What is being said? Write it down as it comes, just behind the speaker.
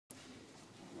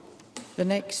The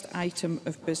next item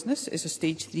of business is a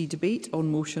Stage 3 debate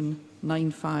on motion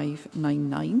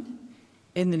 9599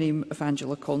 in the name of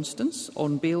Angela Constance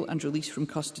on Bail and Release from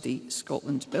Custody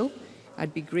Scotland Bill.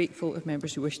 I'd be grateful if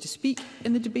members who wish to speak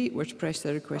in the debate were to press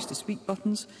their request to speak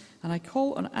buttons, and I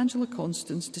call on Angela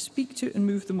Constance to speak to and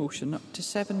move the motion up to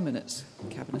 7 minutes.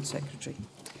 Cabinet Secretary.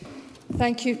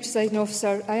 Thank you, Presiding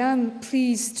Officer. I am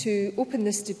pleased to open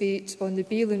this debate on the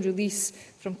Bail and Release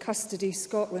from Custody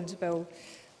Scotland Bill.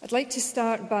 I'd like to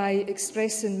start by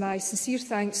expressing my sincere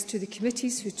thanks to the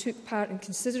committees who took part in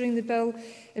considering the bill,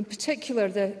 in particular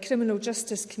the Criminal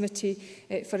Justice Committee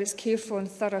for its careful and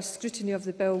thorough scrutiny of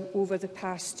the bill over the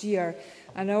past year.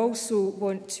 And I also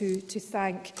want to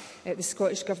thank the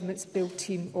Scottish Government's bill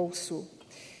team also.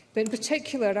 But in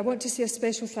particular, I want to say a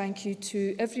special thank you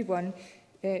to everyone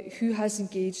who has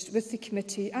engaged with the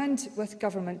committee and with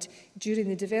government during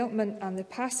the development and the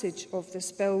passage of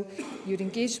this bill. Your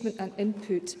engagement and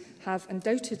input have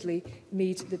undoubtedly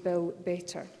made the bill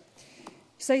better.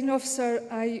 Presiding Officer,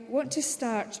 I want to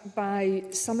start by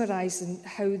summarising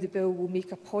how the bill will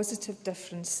make a positive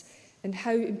difference in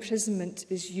how imprisonment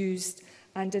is used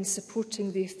and in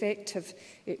supporting the effective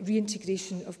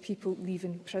reintegration of people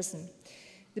leaving prison.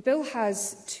 The bill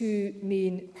has two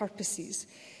main purposes.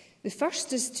 The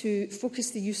first is to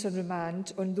focus the use on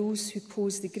remand on those who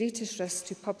pose the greatest risk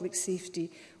to public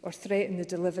safety or threaten the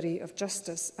delivery of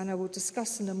justice, and I will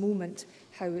discuss in a moment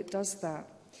how it does that.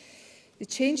 The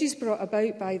changes brought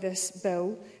about by this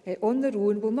bill on their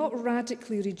own will not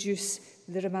radically reduce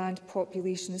the remand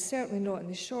population, and certainly not in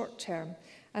the short term,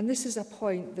 and this is a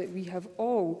point that we have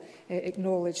all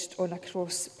acknowledged on a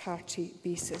cross-party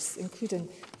basis, including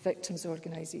victims'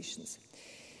 organisations.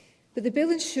 But the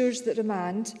bill ensures that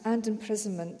remand and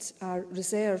imprisonment are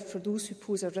reserved for those who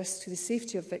pose a risk to the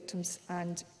safety of victims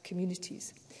and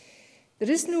communities.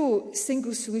 There is no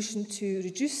single solution to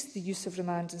reduce the use of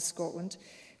remand in Scotland,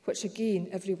 which again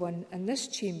everyone in this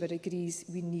chamber agrees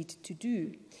we need to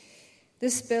do.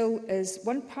 This bill is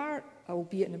one part,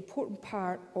 albeit an important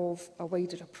part, of a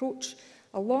wider approach,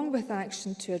 along with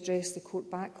action to address the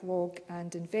court backlog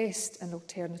and invest in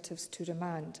alternatives to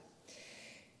remand.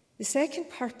 The second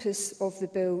purpose of the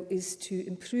bill is to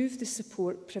improve the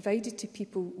support provided to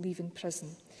people leaving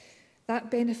prison. That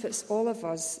benefits all of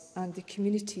us and the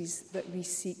communities that we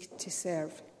seek to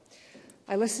serve.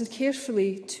 I listened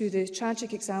carefully to the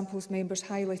tragic examples members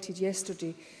highlighted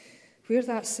yesterday, where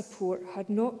that support had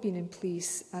not been in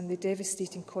place and the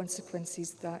devastating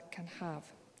consequences that can have.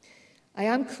 I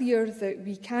am clear that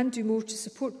we can do more to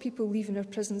support people leaving our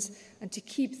prisons and to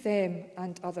keep them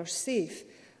and others safe,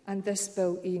 and this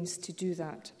bill aims to do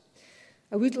that.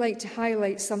 I would like to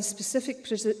highlight some specific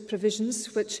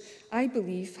provisions which I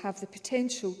believe have the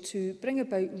potential to bring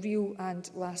about real and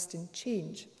lasting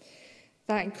change.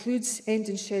 That includes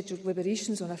ending scheduled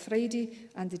liberations on a Friday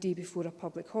and the day before a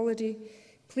public holiday,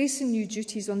 placing new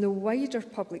duties on the wider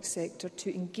public sector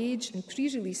to engage in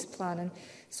pre-release planning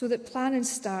so that planning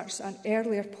starts at an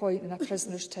earlier point in a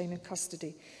prisoner's time in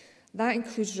custody. That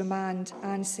includes remand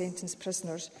and sentenced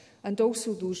prisoners, and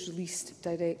also those released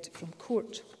direct from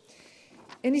court.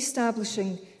 In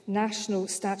establishing national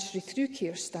statutory through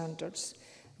care standards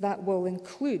that will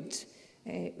include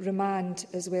remand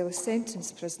as well as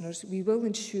sentenced prisoners, we will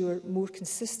ensure more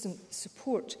consistent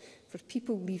support for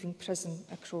people leaving prison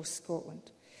across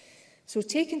Scotland. So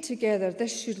taken together,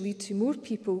 this should lead to more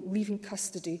people leaving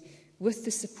custody with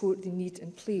the support they need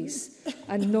in place,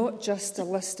 and not just a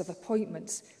list of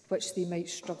appointments which they might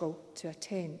struggle to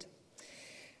attend.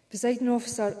 Presiding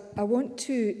Officer, I want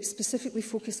to specifically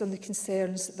focus on the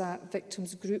concerns that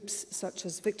victims groups such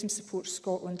as Victim Support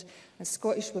Scotland and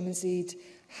Scottish Women's Aid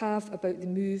have about the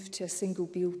move to a single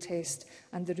bail test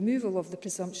and the removal of the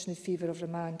presumption in favour of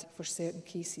remand for certain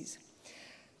cases.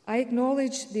 I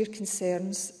acknowledge their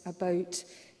concerns about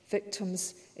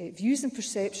victims' views and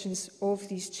perceptions of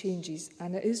these changes,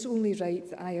 and it is only right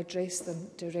that I address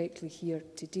them directly here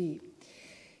today.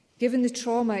 Given the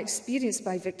trauma experienced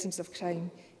by victims of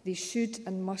crime, they should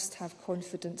and must have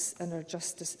confidence in our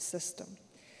justice system.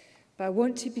 But I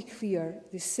want to be clear,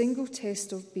 the single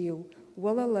test of bail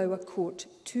will allow a court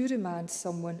to remand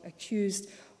someone accused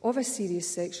of a serious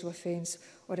sexual offence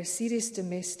or a serious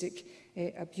domestic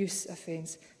abuse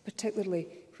offence, particularly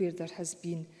where there has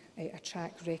been a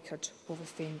track record of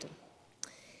offending.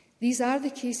 These are the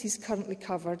cases currently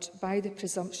covered by the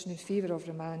presumption in favour of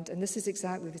remand, and this is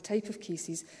exactly the type of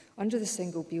cases under the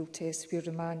single bail test where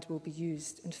remand will be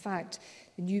used. In fact,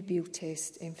 the new bail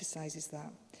test emphasises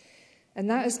that. And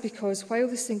that is because while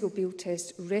the single bail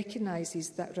test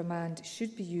recognises that remand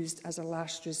should be used as a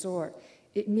last resort,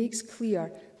 it makes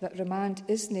clear that remand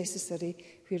is necessary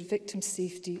where victim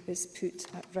safety is put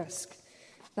at risk.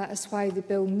 That is why the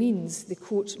bill means the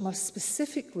court must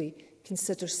specifically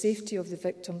consider safety of the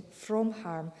victim from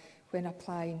harm when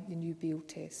applying the new bail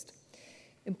test.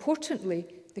 Importantly,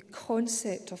 the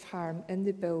concept of harm in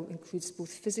the bill includes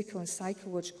both physical and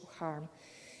psychological harm.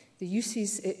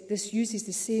 This uses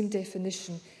the same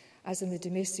definition as in the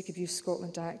Domestic Abuse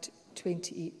Scotland Act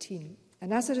 2018.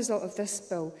 And as a result of this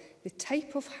bill, the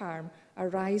type of harm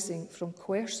arising from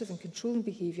coercive and controlling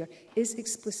behaviour is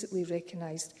explicitly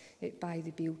recognised by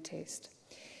the bail test.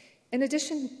 In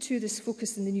addition to this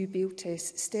focus in the new bail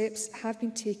test, steps have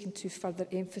been taken to further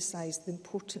emphasise the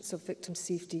importance of victim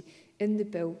safety in the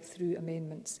bill through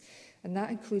amendments. And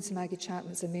that includes Maggie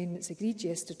Chapman's amendments agreed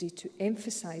yesterday to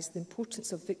emphasise the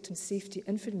importance of victim safety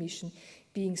information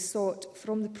being sought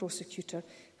from the prosecutor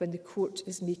when the court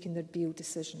is making their bail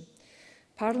decision.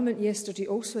 Parliament yesterday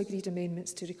also agreed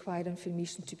amendments to require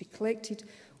information to be collected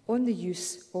on the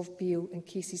use of bail in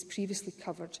cases previously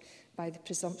covered by the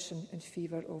presumption in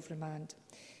favour of remand.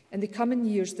 In the coming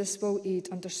years, this will aid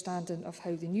understanding of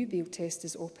how the new bail test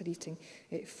is operating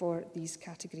for these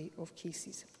category of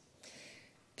cases.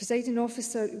 Presiding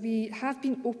Officer, we have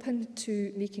been open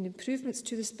to making improvements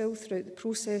to this bill throughout the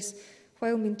process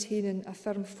while maintaining a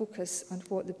firm focus on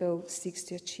what the bill seeks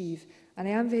to achieve. And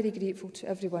I am very grateful to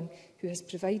everyone who has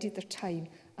provided their time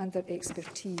and their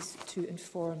expertise to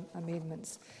inform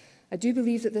amendments. I do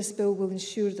believe that this bill will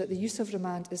ensure that the use of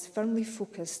remand is firmly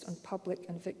focused on public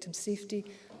and victim safety.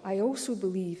 I also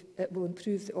believe it will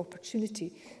improve the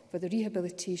opportunity for the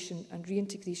rehabilitation and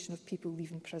reintegration of people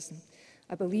leaving prison.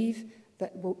 I believe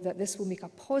that this will make a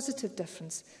positive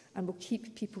difference and will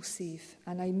keep people safe.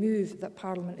 And I move that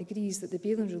Parliament agrees that the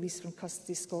Bail and Release from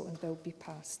Custody Scotland Bill be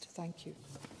passed. Thank you.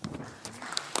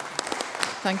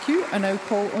 Thank you. I now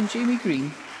call on Jamie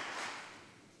Green.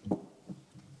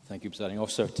 Thank you, Presiding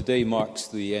Officer. Today marks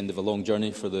the end of a long journey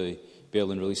for the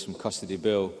Bail and Release from Custody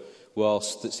Bill.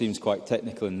 Whilst it seems quite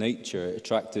technical in nature, it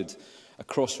attracted a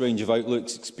cross-range of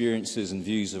outlooks, experiences and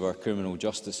views of our criminal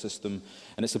justice system,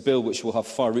 and it's a bill which will have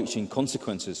far-reaching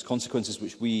consequences, consequences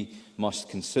which we must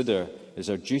consider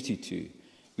as our duty to.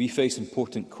 We face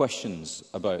important questions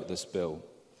about this bill.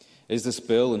 Is this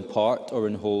bill, in part or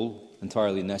in whole,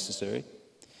 entirely necessary?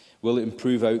 Will it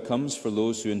improve outcomes for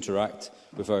those who interact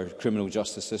with our criminal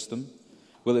justice system?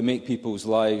 Will it make people's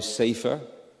lives safer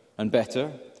and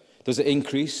better? Does it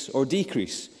increase or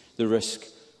decrease the risk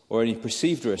or any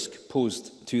perceived risk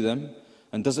posed to them?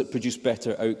 And does it produce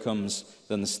better outcomes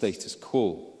than the status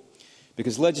quo?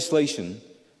 Because legislation,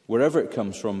 wherever it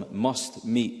comes from, must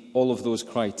meet all of those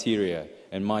criteria,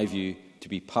 in my view, to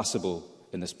be passable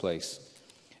in this place.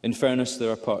 In fairness,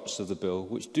 there are parts of the bill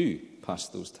which do pass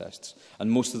those tests, and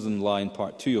most of them lie in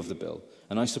Part 2 of the bill,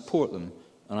 and I support them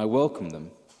and I welcome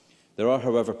them. There are,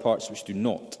 however, parts which do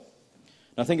not.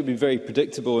 I think it would be very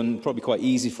predictable and probably quite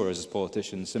easy for us as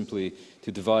politicians simply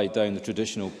to divide down the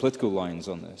traditional political lines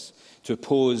on this, to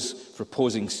oppose for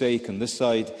opposing's sake on this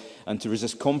side and to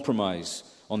resist compromise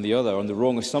on the other, on the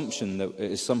wrong assumption that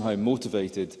it is somehow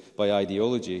motivated by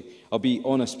ideology. I'll be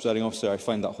honest, Presiding Officer, I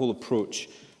find that whole approach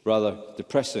rather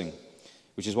depressing,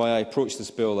 which is why I approach this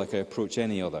bill like I approach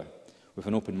any other, with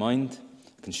an open mind,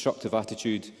 a constructive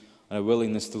attitude and a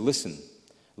willingness to listen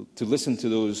to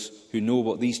those who know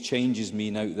what these changes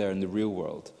mean out there in the real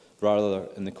world, rather than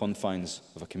in the confines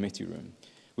of a committee room.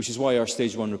 Which is why our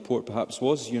Stage 1 report perhaps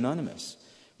was unanimous,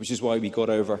 which is why we got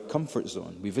out of our comfort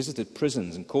zone. We visited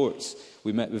prisons and courts,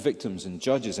 we met with victims and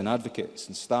judges and advocates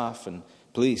and staff and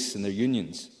police and their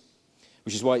unions.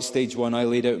 Which is why at Stage 1 I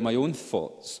laid out my own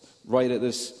thoughts right at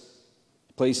this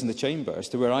place in the chamber as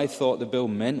to where I thought the bill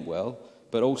meant well,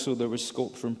 but also there was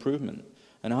scope for improvement.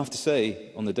 And I have to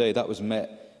say, on the day, that was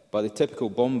met by the typical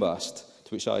bombast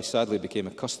to which I sadly became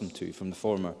accustomed to from the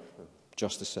former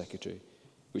Justice Secretary,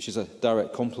 which is a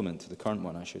direct compliment to the current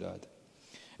one, I should add.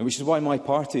 And which is why my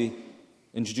party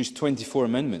introduced 24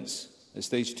 amendments at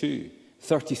Stage 2,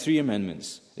 33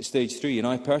 amendments at Stage 3, and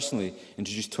I personally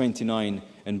introduced 29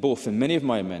 in both. And many of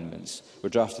my amendments were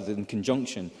drafted in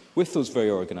conjunction with those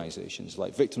very organisations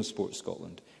like Victim Support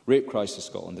Scotland, Rape Crisis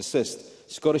Scotland, Assist,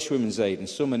 Scottish Women's Aid and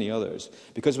so many others.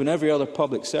 Because when every other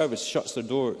public service shuts their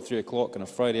door at 3 o'clock on a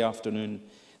Friday afternoon,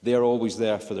 they are always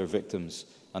there for their victims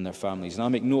and their families. And I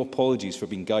make no apologies for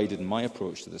being guided in my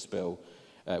approach to this bill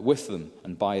with them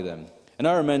and by them. And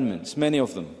our amendments, many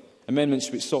of them,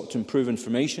 amendments which sought to improve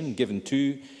information given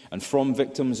to and from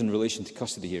victims in relation to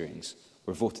custody hearings,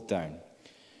 were voted down.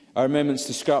 Our amendments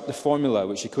to scrap the formula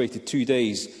which equated 2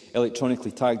 days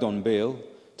electronically tagged on bail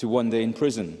to 1 day in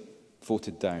prison,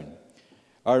 voted down.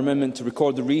 Our amendment to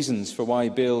record the reasons for why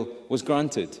bail was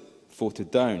granted,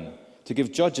 voted down. to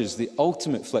give judges the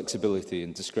ultimate flexibility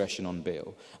and discretion on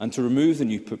bail, and to remove the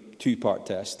new two-part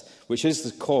test, which is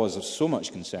the cause of so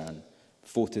much concern,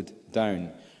 voted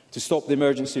down. To stop the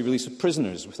emergency release of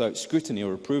prisoners without scrutiny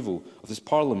or approval of this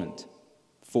Parliament,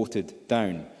 voted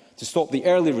down. To stop the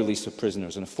early release of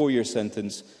prisoners on a 4-year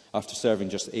sentence after serving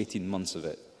just 18 months of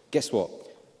it. Guess what?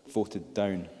 Voted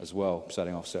down as well,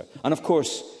 Presiding Officer. And of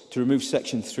course, to remove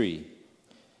Section 3,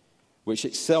 which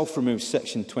itself removes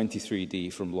Section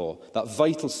 23D from law, that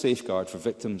vital safeguard for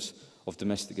victims of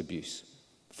domestic abuse.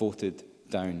 Voted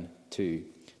down too.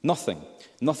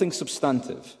 Nothing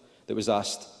substantive that was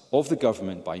asked of the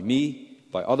government by me,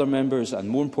 by other members, and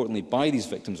more importantly by these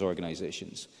victims'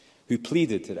 organisations, who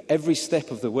pleaded at every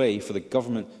step of the way for the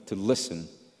government to listen,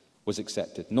 was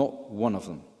accepted. Not one of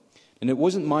them. And it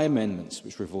wasn't my amendments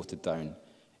which were voted down.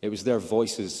 It was their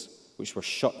voices which were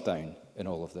shut down in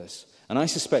all of this. And I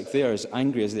suspect they are as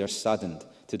angry as they are saddened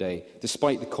today,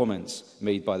 despite the comments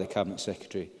made by the Cabinet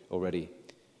Secretary already.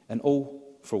 And all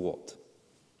for what?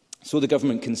 So the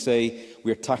government can say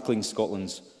we are tackling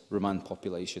Scotland's remand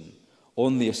population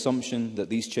on the assumption that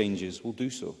these changes will do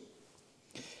so,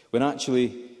 when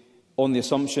actually on the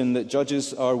assumption that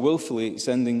judges are willfully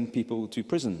sending people to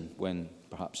prison when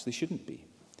perhaps they shouldn't be.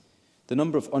 The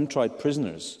number of untried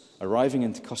prisoners arriving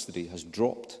into custody has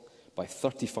dropped by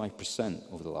 35%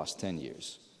 over the last 10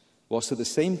 years, whilst at the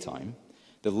same time,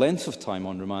 the length of time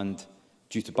on remand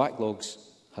due to backlogs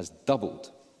has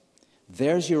doubled.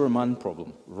 There's your remand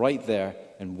problem, right there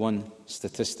in one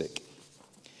statistic.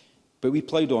 But we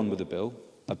ploughed on with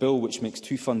a bill which makes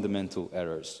two fundamental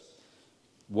errors.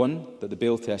 One, that the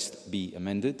bail test be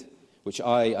amended, which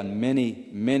I and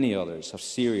many others have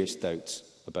serious doubts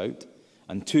about.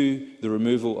 And two, the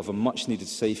removal of a much-needed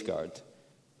safeguard,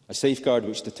 a safeguard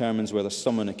which determines whether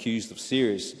someone accused of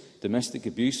serious domestic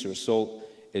abuse or assault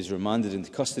is remanded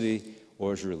into custody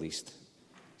or is released.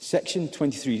 Section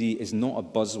 23D is not a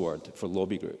buzzword for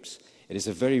lobby groups. It is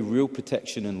a very real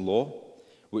protection in law,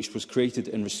 which was created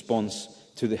in response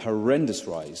to the horrendous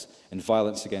rise in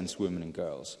violence against women and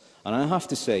girls. And I have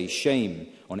to say, shame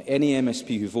on any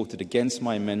MSP who voted against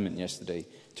my amendment yesterday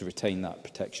to retain that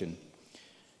protection.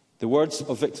 The words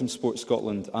of Victim Support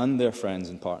Scotland and their friends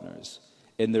and partners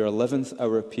in their 11th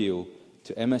hour appeal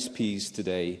to MSPs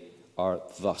today are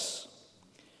thus: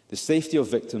 the safety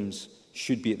of victims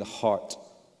should be at the heart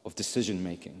of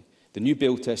decision-making. The new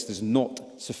bail test is not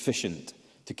sufficient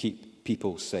to keep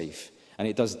people safe, and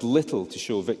it does little to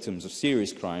show victims of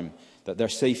serious crime that their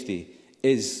safety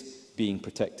is being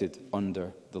protected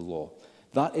under the law.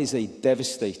 That is a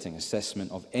devastating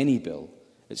assessment of any bill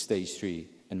at stage 3,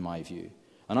 in my view.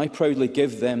 And I proudly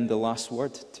give them the last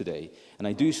word today, and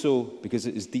I do so because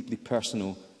it is deeply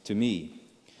personal to me.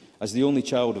 As the only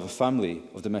child of a family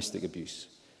of domestic abuse,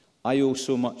 I owe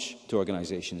so much to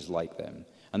organisations like them,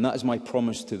 and that is my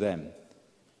promise to them.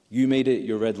 You made it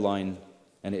your red line,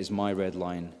 and it is my red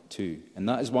line too. And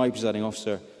that is why, Presiding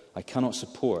Officer, I cannot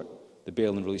support the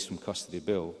Bail and Release from Custody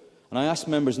Bill. And I ask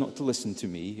members not to listen to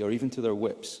me, or even to their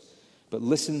whips, but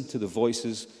listen to the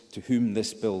voices to whom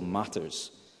this bill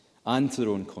matters, and to their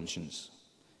own conscience.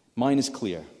 Mine is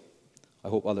clear. I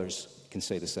hope others can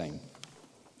say the same.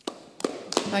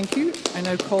 Thank you. I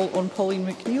now call on Pauline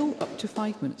McNeill. Up to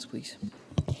 5 minutes, please.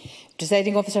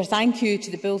 Presiding Officer, thank you to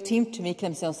the Bill team for making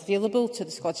themselves available, to the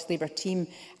Scottish Labour team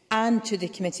and to the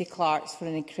committee clerks for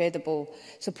an incredible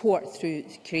support through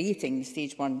creating the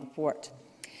Stage 1 report.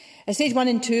 At Stage 1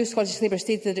 and 2, Scottish Labour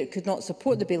stated that it could not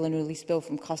support the Bail and Release Bill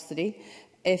from custody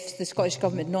if the Scottish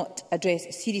Government did not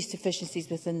address serious deficiencies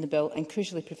within the bill and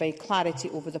crucially provide clarity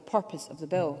over the purpose of the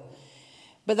bill.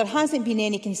 But there hasn't been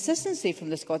any consistency from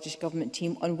the Scottish Government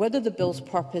team on whether the bill's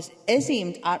purpose is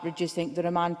aimed at reducing the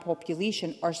remand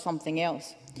population or something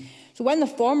else. So when the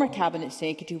former Cabinet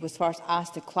Secretary was first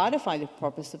asked to clarify the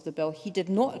purpose of the bill, he did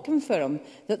not confirm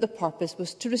that the purpose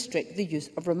was to restrict the use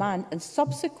of remand, and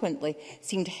subsequently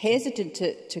seemed hesitant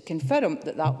to confirm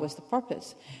that that was the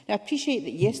purpose. Now, I appreciate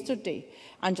that yesterday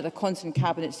Angela Constant,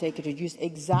 Cabinet Secretary, used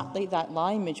exactly that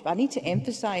language, but I need to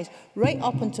emphasise, right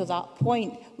up until that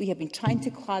point, we have been trying to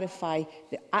clarify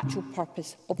the actual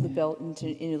purpose of the bill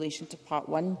in relation to Part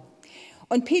 1.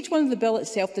 On page 1 of the bill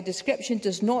itself, the description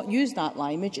does not use that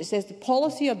language. It says the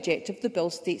policy objective of the bill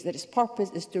states that its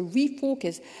purpose is to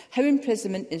refocus how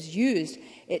imprisonment is used.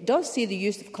 It does say the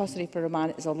use of custody for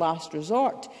remand is a last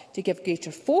resort to give greater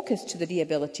focus to the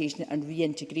rehabilitation and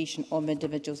reintegration of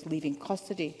individuals leaving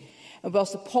custody. And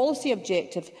whilst the policy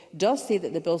objective does say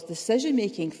that the bill's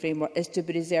decision-making framework is to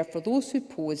be reserved for those who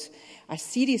pose a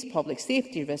serious public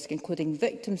safety risk, including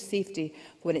victim safety,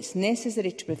 when it's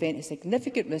necessary to prevent a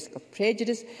significant risk of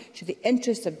prejudice to the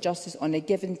interests of justice on a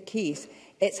given case,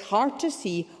 it's hard to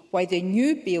see why the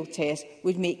new bail test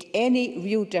would make any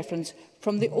real difference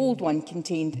from the old one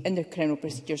contained in the Criminal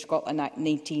Procedure Scotland Act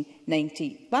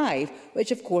 1995,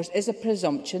 which of course is a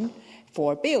presumption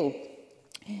for bail.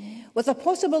 With a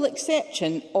possible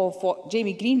exception of what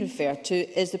Jamie Green referred to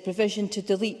is the provision to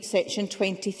delete section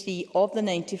 23 of the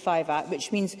 95 Act,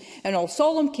 which means in all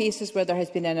solemn cases where there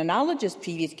has been an analogous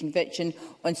previous conviction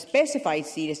on specified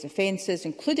serious offences,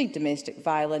 including domestic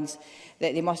violence,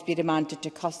 that they must be remanded to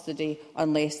custody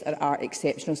unless there are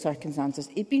exceptional circumstances.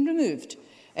 It has been removed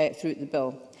through the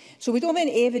bill. So we don't have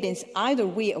any evidence either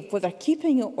way of whether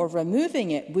keeping it or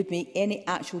removing it would make any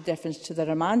actual difference to the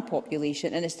remand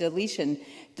population, and its deletion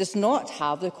does not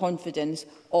have the confidence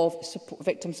of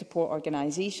victim support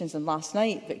organisations. And last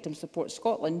night, Victim Support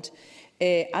Scotland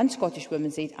and Scottish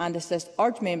Women's Aid and Assist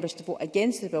urged members to vote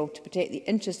against the bill to protect the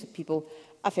interests of people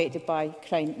affected by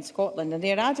crime in Scotland. And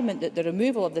they are adamant that the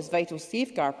removal of this vital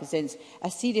safeguard presents a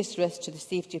serious risk to the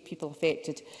safety of people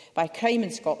affected by crime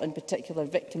in Scotland, in particular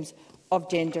victims of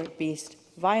gender-based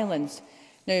violence.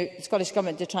 Now, the Scottish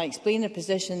Government did try to explain their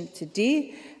position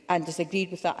today and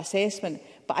disagreed with that assessment,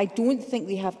 but I don't think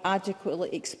they have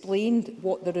adequately explained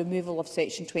what the removal of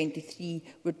section 23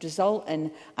 would result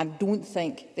in, and don't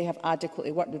think they have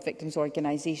adequately worked with victims'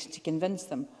 organisations to convince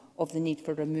them of the need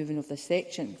for removing of this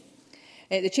section.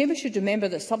 The Chamber should remember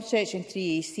that subsection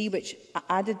 3AC, which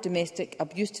added domestic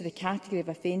abuse to the category of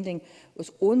offending,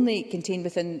 was only contained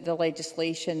within the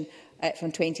legislation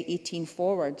from 2018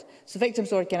 forward. So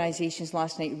victims' organisations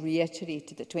last night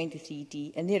reiterated that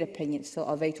 23D, in their opinion, is still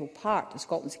a vital part of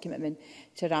Scotland's commitment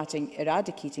to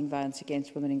eradicating violence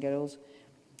against women and girls.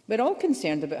 We're all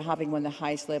concerned about having one of the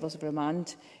highest levels of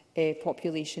remand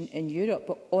population in Europe,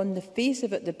 but on the face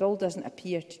of it, the bill doesn't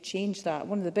appear to change that.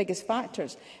 One of the biggest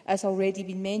factors, as already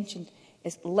been mentioned,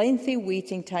 is lengthy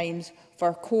waiting times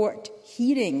for court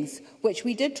hearings, which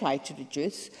we did try to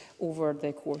reduce over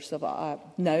the course of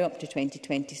now up to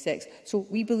 2026. So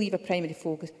we believe a primary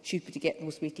focus should be to get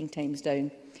those waiting times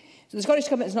down. So the Scottish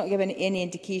Government has not given any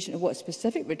indication of what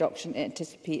specific reduction it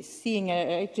anticipates seeing.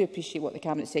 I do appreciate what the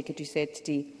Cabinet Secretary said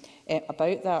today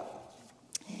about that.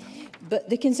 But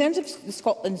the concerns of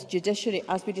Scotland's judiciary,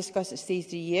 as we discussed at stage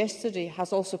 3 yesterday,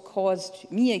 has also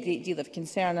caused me a great deal of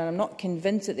concern, and I'm not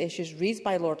convinced that the issues raised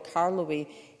by Lord Carloway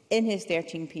in his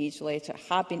 13-page letter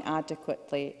have been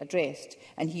adequately addressed,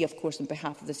 and he, of course, on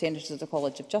behalf of the Senators of the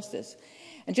College of Justice.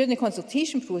 And during the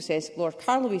consultation process, Lord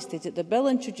Carloway stated the bill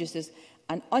introduces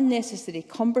an unnecessary,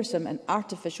 cumbersome and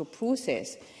artificial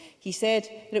process. He said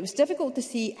that it was difficult to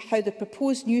see how the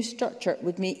proposed new structure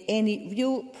would make any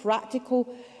real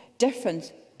practical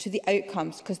difference to the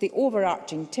outcomes, because the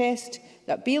overarching test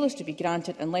that bail is to be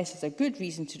granted unless there is a good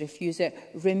reason to refuse it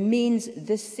remains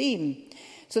the same.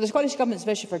 So the Scottish Government's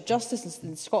vision for justice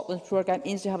in Scotland's programme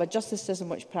aims to have a justice system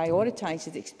which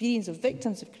prioritises the experience of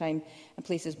victims of crime and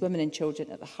places women and children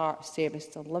at the heart of service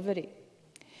delivery.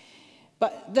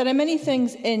 But there are many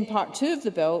things in Part 2 of the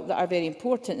bill that are very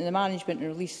important in the management and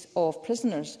release of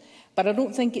prisoners. But I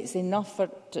don't think it's enough for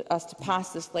us to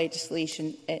pass this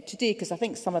legislation today, because I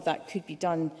think some of that could be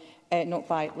done not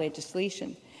by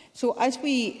legislation. So as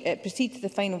we proceed to the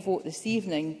final vote this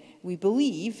evening, we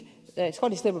believe,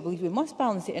 Scottish Labour believe, we must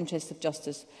balance the interests of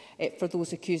justice for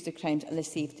those accused of crimes and the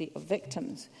safety of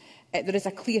victims. There is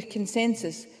a clear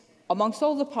consensus amongst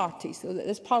all the parties that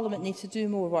this Parliament needs to do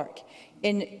more work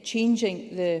in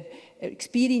changing the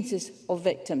experiences of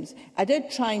victims. I did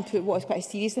try and put what was quite a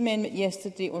serious amendment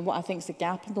yesterday on what I think is the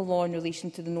gap in the law in relation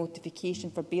to the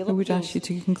notification for bail appeals. I would ask you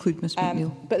to conclude, Ms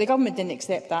McNeill. But the Government didn't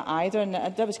accept that either, and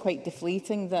that was quite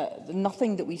deflating, that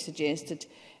nothing that we suggested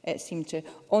seemed to.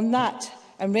 On that,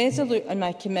 I'm resolute in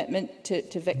my commitment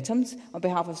to victims on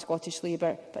behalf of Scottish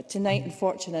Labour, but tonight,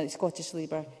 unfortunately, Scottish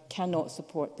Labour cannot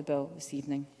support the bill this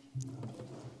evening.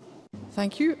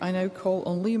 Thank you. I now call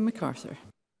on Liam MacArthur.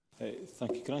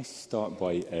 Thank you. Can I start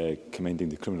by commending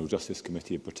the Criminal Justice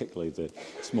Committee, and particularly the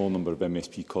small number of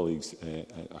MSP colleagues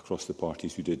across the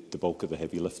parties who did the bulk of the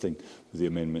heavy lifting with the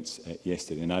amendments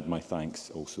yesterday, and add my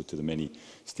thanks also to the many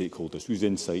stakeholders whose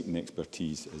insight and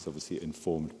expertise has obviously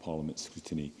informed Parliament's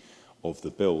scrutiny of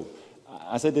the bill.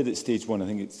 As I did at stage 1, I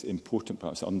think it's important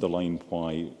perhaps to underline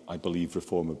why I believe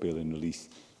reform of bail and release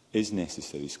is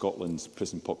necessary. Scotland's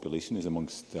prison population is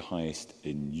amongst the highest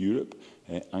in Europe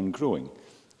and growing.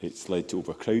 It's led to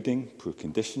overcrowding, poor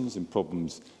conditions and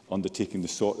problems undertaking the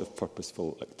sort of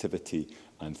purposeful activity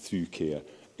and through care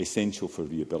essential for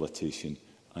rehabilitation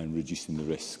and reducing the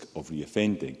risk of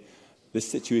reoffending.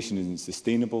 This situation isn't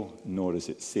sustainable, nor is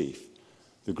it safe.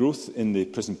 The growth in the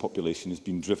prison population has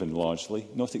been driven largely,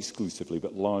 not exclusively,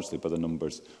 but largely by the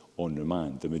numbers on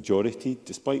remand. The majority,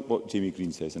 despite what Jamie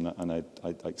Green says, and I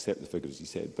accept the figures he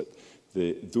said, but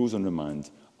those on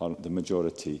remand are the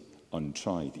majority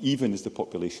untried. Even as the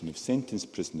population of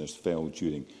sentenced prisoners fell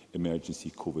during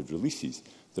emergency COVID releases,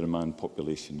 the remand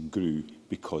population grew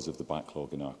because of the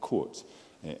backlog in our courts.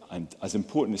 And as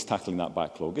important as tackling that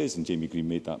backlog is, and Jamie Green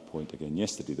made that point again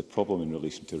yesterday, the problem in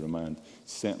relation to remand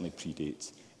certainly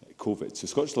predates COVID. So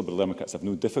Scottish Liberal Democrats have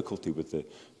no difficulty with the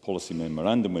policy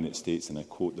memorandum when it states, and I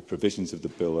quote, "The provisions of the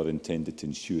bill are intended to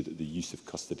ensure that the use of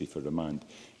custody for remand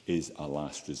is a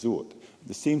last resort." At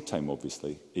the same time,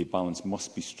 obviously, a balance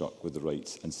must be struck with the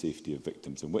rights and safety of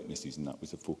victims and witnesses, and that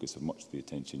was the focus of much of the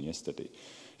attention yesterday.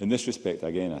 In this respect,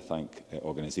 again, I thank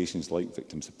organisations like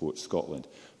Victim Support Scotland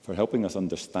for helping us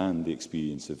understand the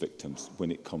experience of victims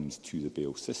when it comes to the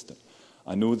bail system.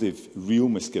 I know they've real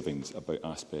misgivings about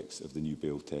aspects of the new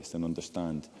bail test and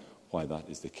understand why that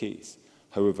is the case.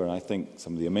 However, I think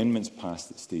some of the amendments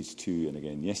passed at stage 2 and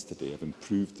again yesterday have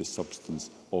improved the substance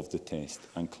of the test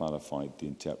and clarified the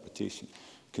interpretation.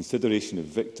 Consideration of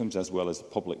victims as well as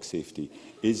public safety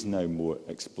is now more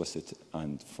explicit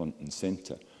and front and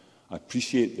centre. I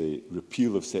appreciate the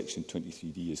repeal of Section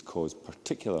 23D has caused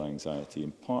particular anxiety,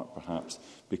 in part perhaps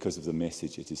because of the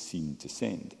message it is seen to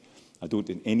send. I don't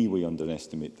in any way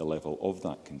underestimate the level of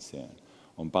that concern.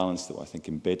 On balance, though, I think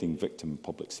embedding victim and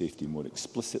public safety more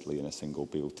explicitly in a single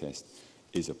bail test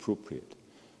is appropriate.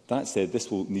 That said,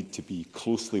 this will need to be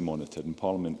closely monitored, and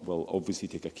Parliament will obviously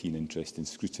take a keen interest in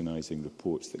scrutinising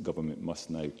reports that Government must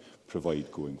now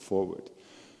provide going forward.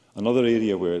 Another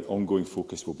area where ongoing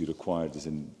focus will be required is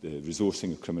in the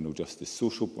resourcing of criminal justice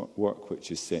social work,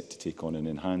 which is set to take on an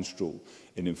enhanced role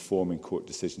in informing court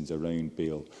decisions around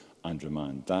bail and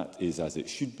remand. That is as it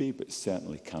should be, but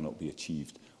certainly cannot be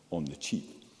achieved on the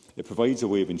cheap. It provides a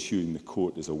way of ensuring the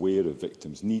court is aware of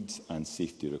victims' needs and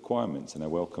safety requirements, and I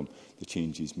welcome the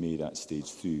changes made at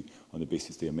stage 3 on the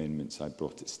basis of the amendments I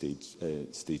brought at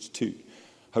stage 2.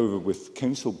 However, with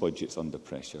council budgets under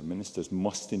pressure, ministers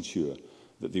must ensure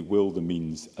that they will the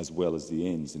means as well as the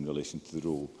ends in relation to the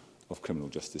role of criminal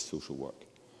justice social work.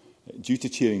 Due to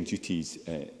chairing duties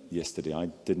yesterday, I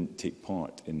didn't take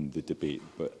part in the debate,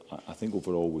 but I think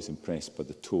overall was impressed by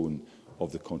the tone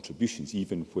of the contributions,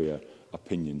 even where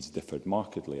opinions differed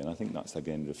markedly, and I think that's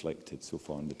again reflected so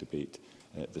far in the debate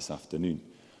this afternoon.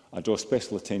 I draw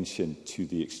special attention to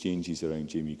the exchanges around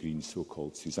Jamie Green's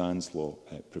so-called Suzanne's Law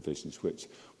provisions, which,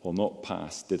 while not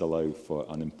passed, did allow for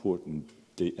an important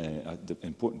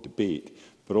debate,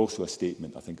 but also a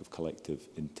statement, I think, of collective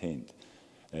intent.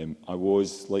 I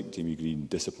was, like Jamie Green,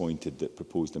 disappointed that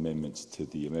proposed amendments to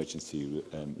the emergency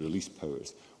release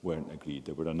powers weren't agreed.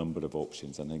 There were a number of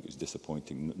options. I think it was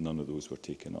disappointing that none of those were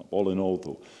taken up. All in all,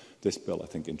 though, this bill, I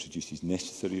think, introduces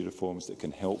necessary reforms that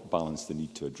can help balance the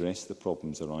need to address the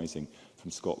problems arising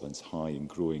from Scotland's high and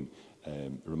growing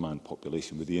remand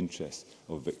population with the interests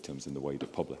of victims and the wider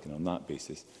public. And on that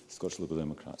basis, Scottish Liberal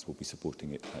Democrats will be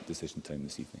supporting it at decision time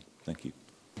this evening. Thank you.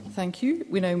 Thank you.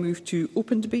 We now move to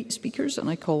open debate speakers, and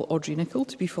I call Audrey Nicholl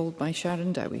to be followed by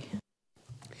Sharon Dowie.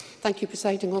 Thank you,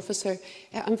 Presiding Officer.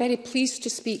 I'm very pleased to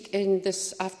speak in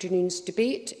this afternoon's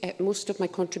debate. Most of my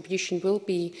contribution will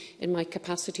be in my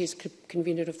capacity as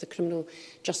convener of the Criminal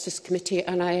Justice Committee,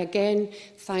 and I again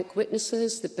thank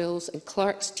witnesses, the Bills and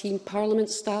Clerks team, Parliament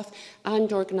staff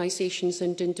and organisations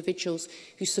and individuals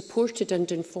who supported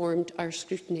and informed our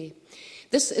scrutiny.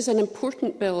 This is an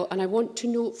important bill, and I want to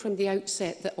note from the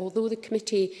outset that although the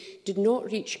committee did not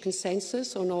reach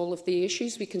consensus on all of the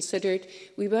issues we considered,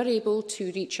 we were able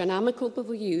to reach an amicable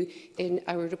view in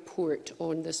our report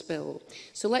on this bill.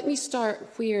 So let me start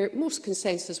where most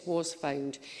consensus was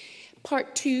found.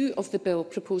 Part 2 of the bill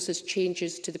proposes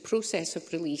changes to the process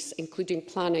of release, including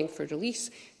planning for release,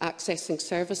 accessing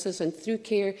services and through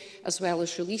care, as well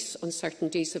as release on certain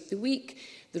days of the week,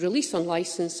 the release on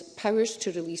licence, powers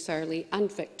to release early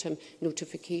and victim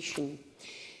notification.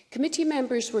 Committee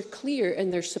members were clear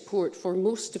in their support for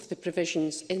most of the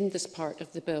provisions in this part of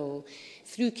the bill.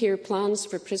 Through care plans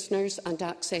for prisoners and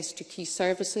access to key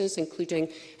services, including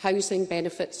housing,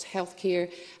 benefits,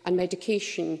 healthcare and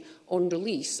medication on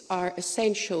release, are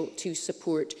essential to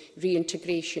support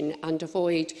reintegration and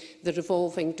avoid the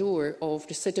revolving door of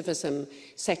recidivism,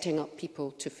 setting up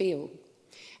people to fail.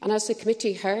 And as the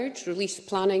committee heard, release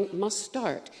planning must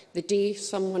start the day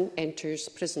someone enters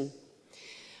prison.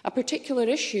 A particular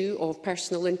issue of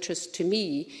personal interest to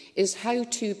me is how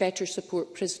to better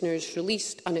support prisoners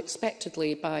released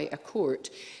unexpectedly by a court,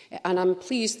 and I'm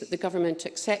pleased that the Government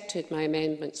accepted my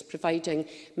amendments, providing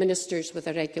ministers with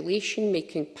a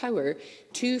regulation-making power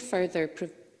to further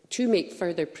to make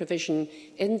further provision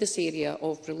in this area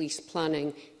of release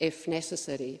planning if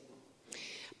necessary.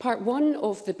 Part 1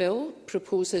 of the bill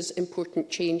proposes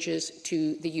important changes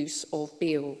to the use of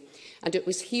bail, and it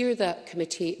was here that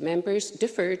committee members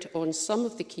differed on some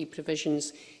of the key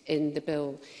provisions in the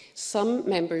bill. Some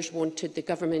members wanted the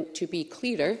government to be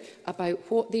clearer about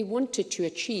what they wanted to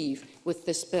achieve with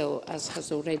this bill, as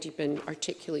has already been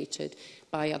articulated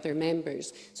by other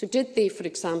members. So did they, for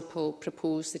example,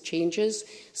 propose the changes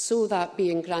so that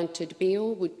being granted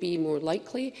bail would be more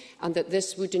likely, and that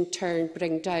this would in turn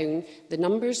bring down the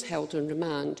numbers held on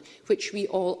remand, which we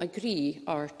all agree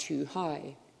are too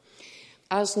high?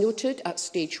 As noted at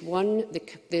stage 1,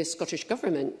 the Scottish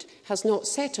Government has not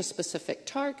set a specific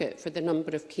target for the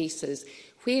number of cases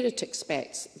where it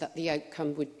expects that the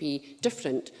outcome would be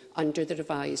different under the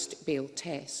revised bail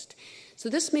test. So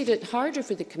this made it harder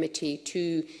for the committee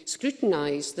to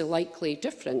scrutinise the likely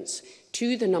difference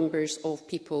to the numbers of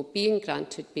people being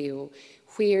granted bail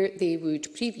where they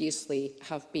would previously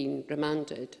have been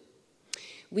remanded.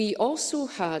 We also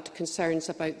had concerns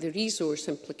about the resource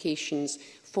implications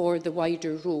for the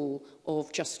wider role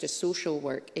of justice social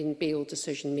work in bail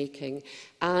decision-making,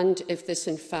 and if this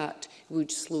in fact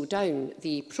would slow down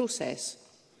the process.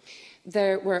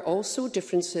 There were also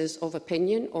differences of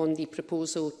opinion on the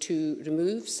proposal to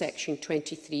remove Section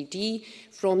 23D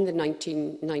from the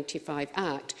 1995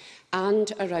 Act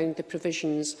and around the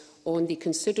provisions on the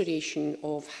consideration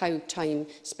of how time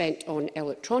spent on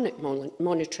electronic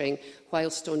monitoring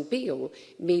whilst on bail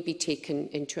may be taken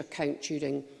into account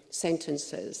during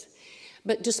sentences.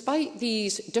 But despite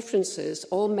these differences,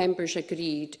 all members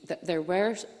agreed that there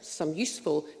were some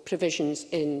useful provisions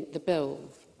in the bill.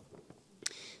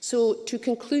 So, to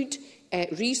conclude,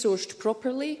 resourced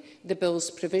properly, the bill's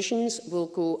provisions will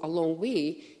go a long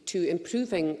way to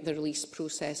improving the release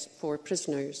process for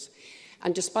prisoners.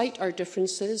 And despite our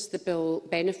differences, the bill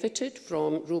benefited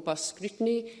from robust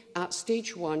scrutiny at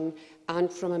stage 1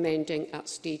 and from amending at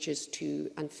stages 2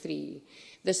 and 3.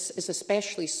 This is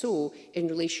especially so in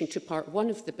relation to Part 1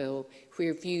 of the bill,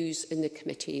 where views in the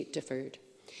committee differed.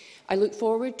 I look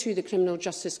forward to the Criminal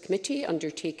Justice Committee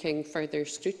undertaking further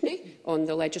scrutiny on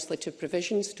the legislative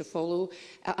provisions to follow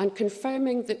and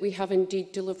confirming that we have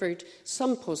indeed delivered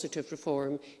some positive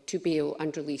reform to bail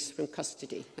and release from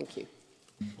custody. Thank you.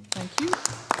 Thank you.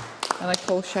 And I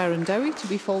call Sharon Dowie to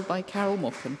be followed by Carol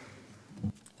Mockin.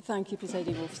 Thank you,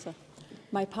 Presiding Officer.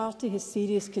 My party has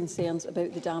serious concerns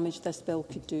about the damage this bill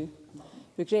could do.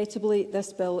 Regrettably,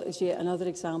 this bill is yet another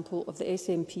example of the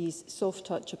SNP's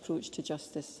soft-touch approach to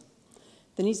justice.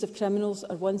 The needs of criminals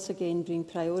are once again being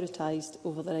prioritised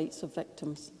over the rights of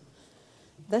victims.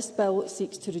 This bill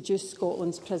seeks to reduce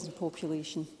Scotland's prison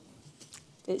population.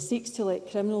 It seeks to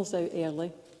let criminals out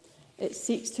early. It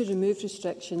seeks to remove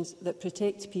restrictions that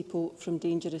protect people from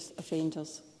dangerous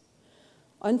offenders.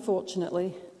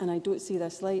 Unfortunately, and I don't see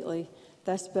this lightly,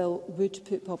 this bill would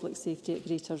put public safety at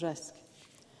greater risk.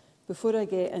 Before I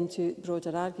get into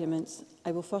broader arguments,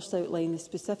 I will first outline the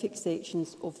specific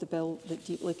sections of the bill that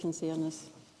deeply concern us.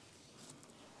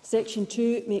 Section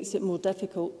 2 makes it more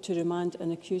difficult to remand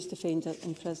an accused offender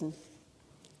in prison.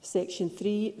 Section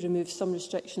 3 removes some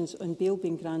restrictions on bail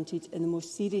being granted in the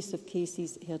most serious of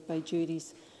cases heard by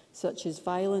juries, such as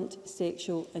violent,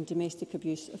 sexual and domestic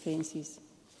abuse offences.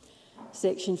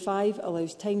 Section 5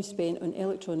 allows time spent on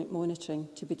electronic monitoring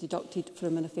to be deducted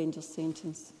from an offender's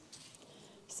sentence.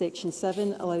 Section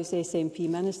 7 allows SNP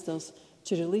ministers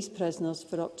to release prisoners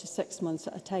for up to 6 months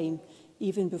at a time,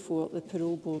 even before the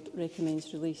parole board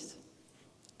recommends release.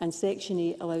 And Section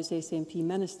 8 allows SNP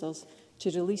ministers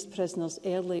to release prisoners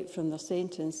early from their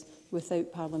sentence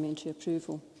without parliamentary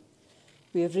approval.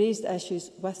 We have raised issues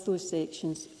with those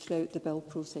sections throughout the bill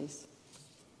process.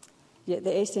 Yet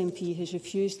the SNP has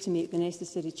refused to make the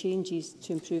necessary changes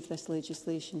to improve this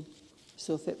legislation.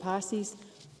 So if it passes,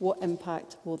 what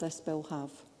impact will this bill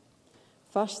have?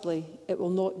 Firstly, it will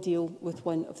not deal with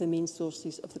one of the main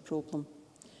sources of the problem.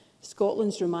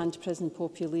 Scotland's remand prison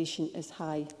population is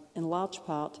high, in large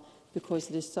part because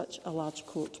there is such a large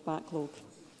court backlog.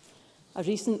 A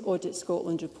recent Audit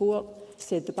Scotland report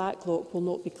said the backlog will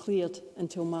not be cleared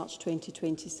until March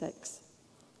 2026.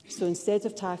 So instead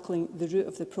of tackling the root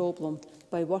of the problem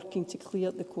by working to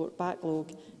clear the court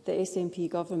backlog, the SNP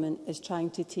government is trying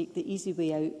to take the easy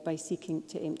way out by seeking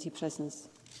to empty prisons.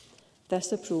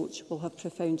 This approach will have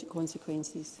profound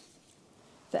consequences.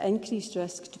 The increased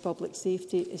risk to public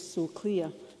safety is so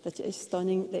clear that it is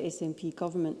stunning the SNP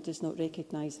government does not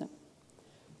recognise it.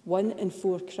 1 in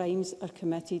 4 crimes are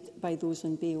committed by those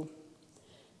on bail.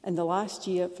 In the last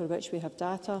year for which we have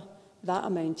data, that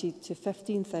amounted to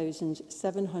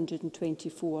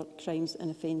 15,724 crimes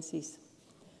and offences.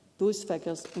 Those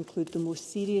figures include the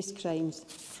most serious crimes,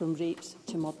 from rapes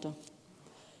to murder.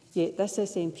 Yet this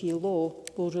SNP law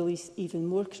will release even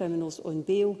more criminals on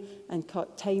bail and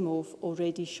cut time off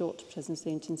already short prison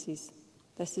sentences.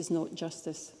 This is not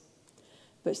justice.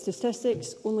 But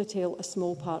statistics only tell a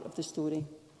small part of the story.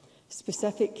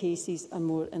 Specific cases are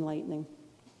more enlightening.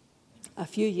 A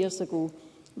few years ago,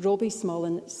 Robbie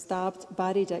Smullen stabbed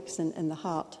Barry Dixon in the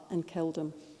heart and killed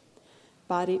him.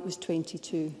 Barry was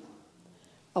 22.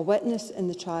 A witness in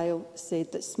the trial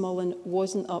said that Smullen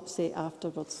wasn't upset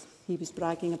afterwards. He was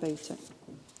bragging about it.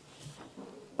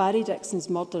 Barry Dixon's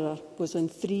murderer was on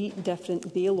 3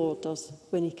 different bail orders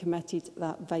when he committed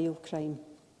that vile crime.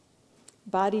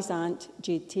 Barry's aunt,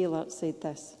 Jade Taylor, said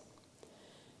this: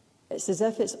 "It's as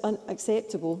if it's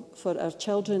unacceptable for our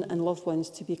children and loved ones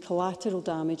to be collateral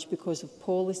damage because of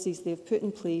policies they have put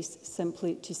in place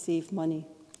simply to save money.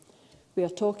 We are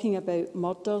talking about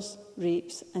murders,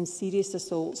 rapes and serious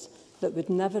assaults that would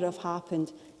never have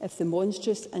happened if the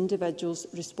monstrous individuals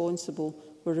responsible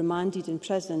were remanded in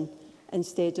prison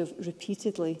instead of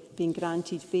repeatedly being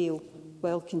granted bail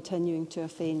while continuing to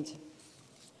offend.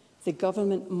 The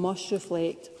government must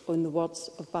reflect on the words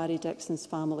of Barry Dixon's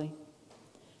family.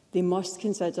 They must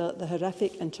consider the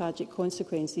horrific and tragic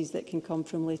consequences that can come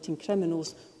from letting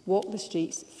criminals walk the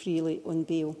streets freely on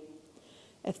bail.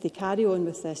 If they carry on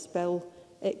with this bill,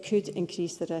 it could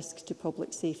increase the risk to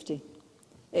public safety.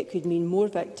 It could mean more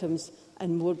victims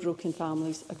and more broken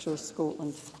families across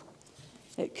Scotland.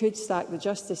 It could stack the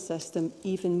justice system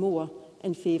even more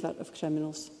in favour of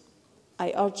criminals.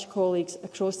 I urge colleagues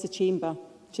across the chamber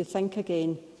to think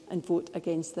again and vote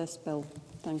against this bill.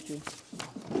 Thank you.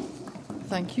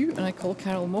 Thank you. And I call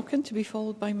Carol Mockin to be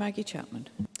followed by Maggie Chapman.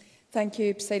 Thank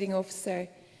you, Presiding Officer.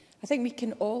 I think we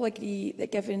can all agree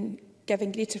that giving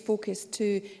greater focus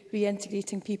to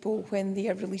reintegrating people when they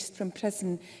are released from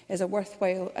prison is a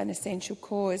worthwhile and essential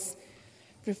cause.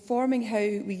 Reforming how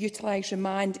we utilise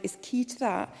remand is key to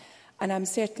that, and I'm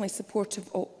certainly supportive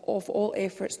of all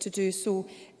efforts to do so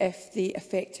if they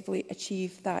effectively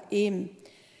achieve that aim.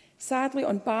 Sadly,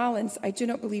 on balance, I do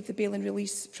not believe the Bail and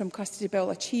Release from Custody Bill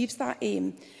achieves that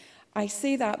aim. I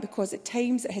say that because at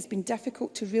times it has been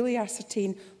difficult to really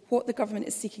ascertain what the Government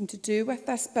is seeking to do with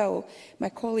this bill. My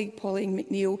colleague Pauline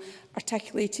McNeill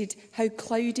articulated how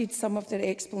clouded some of their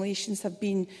explanations have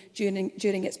been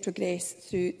during its progress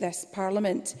through this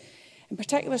Parliament. In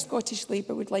particular, Scottish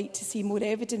Labour would like to see more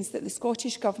evidence that the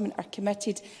Scottish Government are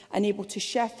committed and able to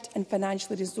shift and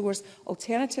financially resource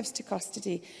alternatives to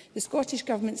custody. The Scottish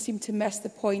Government seem to miss the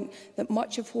point that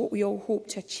much of what we all hope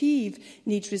to achieve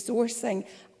needs resourcing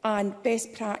and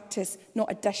best practice, not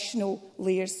additional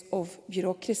layers of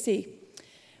bureaucracy.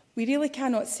 We really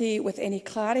cannot say with any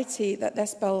clarity that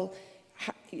this bill,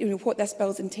 what this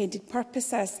bill's intended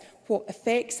purpose is, what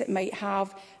effects it might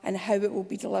have and how it will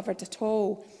be delivered at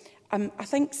all. I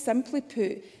think, simply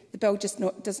put, the bill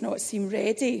does not seem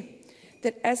ready.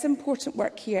 There is important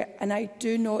work here, and I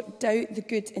do not doubt the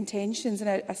good intentions, and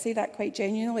I say that quite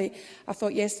genuinely. I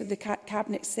thought yesterday the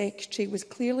Cabinet Secretary was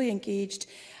clearly engaged,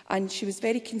 and she was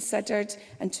very considered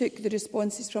and took the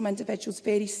responses from individuals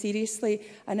very seriously.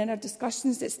 And in our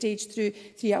discussions at stage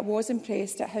 3, I was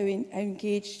impressed at how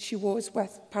engaged she was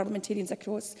with parliamentarians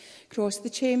across the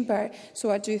chamber.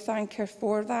 So I do thank her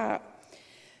for that.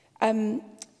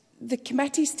 The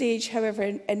committee stage, however,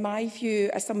 in my view,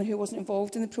 as someone who wasn't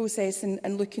involved in the process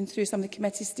and looking through some of the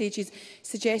committee stages,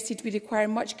 suggested we require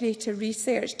much greater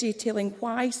research detailing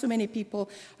why so many people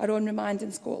are on remand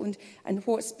in Scotland and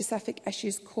what specific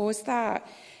issues cause that.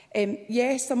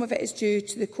 Yes, some of it is due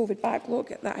to the COVID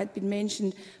backlog that had been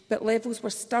mentioned, but levels were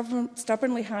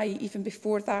stubbornly high even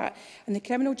before that. And the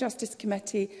Criminal Justice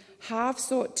Committee have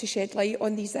sought to shed light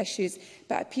on these issues,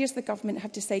 but it appears the Government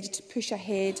have decided to push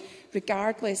ahead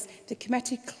regardless. The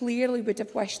committee clearly would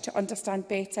have wished to understand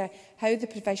better how the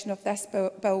provision of this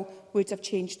bill would have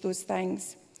changed those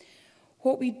things.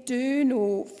 What we do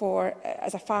know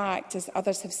as a fact, as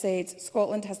others have said,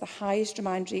 Scotland has the highest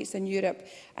remand rates in Europe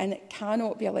and it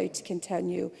cannot be allowed to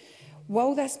continue.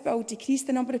 Will this bill decrease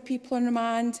the number of people on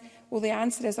remand? Well, the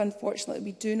answer is, unfortunately,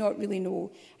 we do not really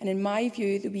know. And in my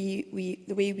view,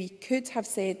 the way we could have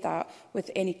said that with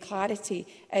any clarity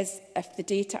is if the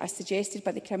data, as suggested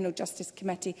by the Criminal Justice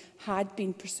Committee, had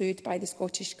been pursued by the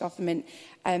Scottish Government,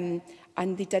 and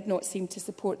they did not seem to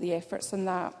support the efforts on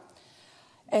that.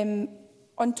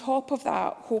 On top of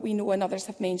that, what we know, and others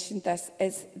have mentioned this,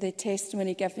 is the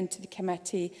testimony given to the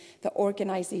committee that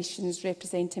organisations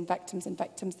representing victims and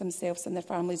victims themselves and their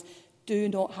families do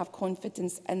not have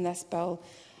confidence in this bill.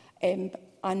 And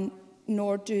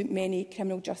nor do many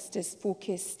criminal justice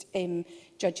focused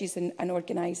judges and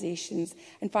organisations.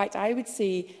 In fact, I would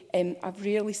say I've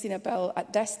rarely seen a bill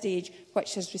at this stage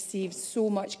which has received so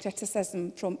much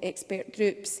criticism from expert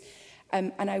groups.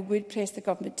 And I would press the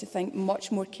Government to think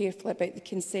much more carefully about the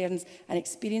concerns and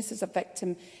experiences of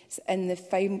victims in the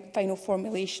final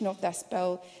formulation of this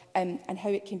bill, and how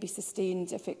it can be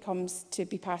sustained if it comes to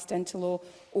be passed into law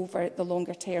over the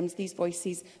longer terms. These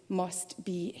voices must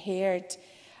be heard.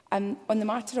 On the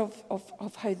matter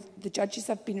of how the judges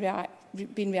have been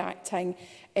reacting,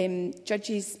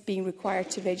 judges being required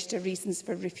to register reasons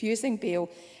for refusing bail,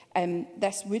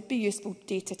 this would be useful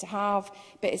data to have,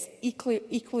 but it's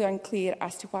equally unclear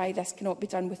as to why this cannot be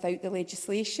done without the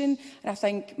legislation. And I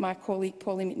think my colleague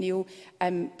Polly McNeill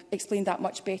explained that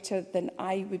much better than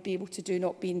I would be able to do,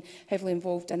 not being heavily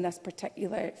involved in this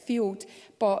particular field.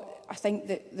 But I think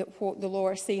that what the law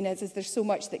are saying is there's so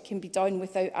much that can be done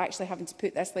without actually having to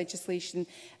put this legislation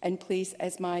in place,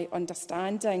 is my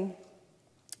understanding.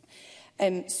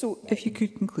 So, if you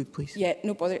could conclude, please. Yeah,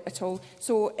 no bother at all.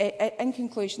 So, in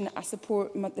conclusion, I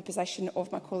support the position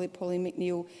of my colleague Polly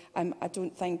McNeill. I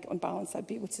don't think, on balance, I'd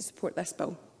be able to support this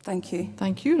bill. Thank you.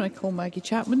 Thank you. And I call Maggie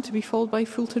Chapman to be followed by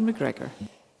Fulton McGregor.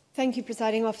 Thank you,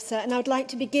 Presiding Officer. And I would like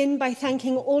to begin by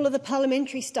thanking all of the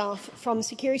parliamentary staff, from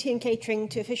security and catering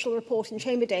to official report and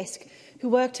chamber desk, who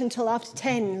worked until after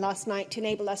 10 last night to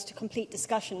enable us to complete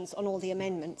discussions on all the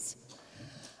amendments.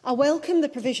 I welcome the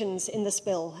provisions in this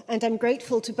bill, and I'm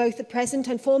grateful to both the present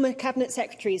and former Cabinet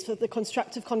Secretaries for the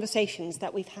constructive conversations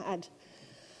that we've had.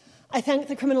 I thank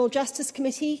the Criminal Justice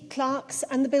Committee, clerks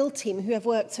and the bill team who have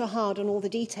worked so hard on all the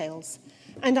details.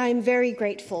 And I am very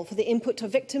grateful for the input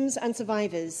of victims and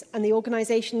survivors and the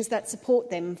organisations that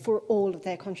support them for all of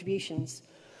their contributions.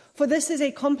 For this is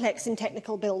a complex and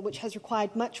technical bill which has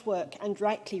required much work and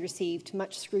rightly received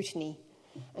much scrutiny.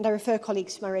 And I refer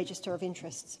colleagues to my register of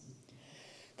interests.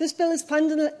 This bill is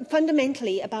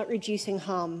fundamentally about reducing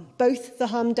harm, both the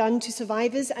harm done to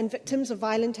survivors and victims of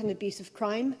violent and abusive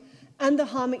crime, and the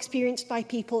harm experienced by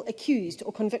people accused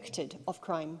or convicted of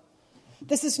crime.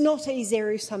 This is not a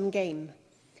zero-sum game.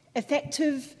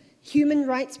 Effective, human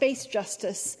rights-based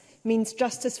justice means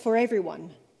justice for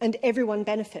everyone, and everyone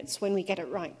benefits when we get it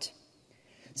right.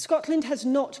 Scotland has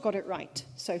not got it right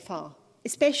so far,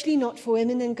 especially not for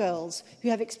women and girls who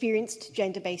have experienced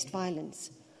gender-based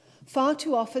violence. Far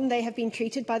too often they have been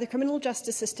treated by the criminal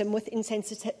justice system with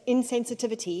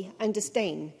insensitivity and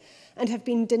disdain, and have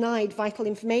been denied vital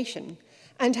information,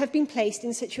 and have been placed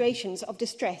in situations of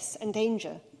distress and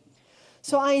danger.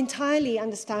 So I entirely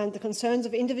understand the concerns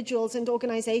of individuals and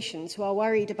organisations who are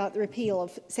worried about the repeal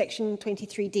of Section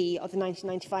 23D of the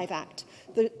 1995 Act,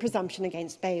 the presumption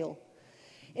against bail.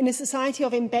 In a society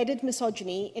of embedded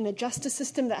misogyny, in a justice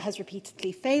system that has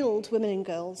repeatedly failed women and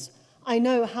girls, I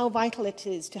know how vital it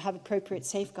is to have appropriate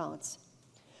safeguards.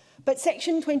 But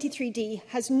Section 23D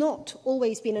has not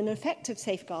always been an effective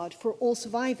safeguard for all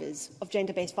survivors of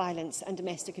gender-based violence and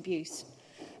domestic abuse.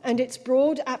 And its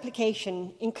broad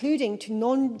application, including to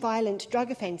non-violent drug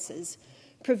offences,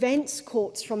 prevents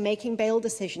courts from making bail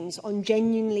decisions on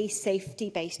genuinely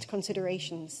safety-based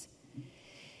considerations.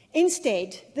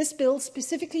 Instead, this bill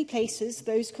specifically places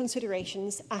those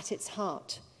considerations at its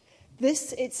heart.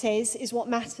 This, it says, is what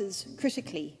matters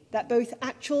critically, that both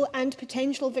actual and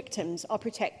potential victims are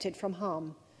protected from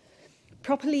harm.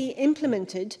 Properly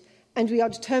implemented, and we are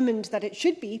determined that it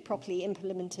should be properly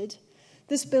implemented,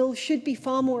 this bill should be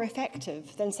far more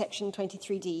effective than Section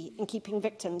 23D in keeping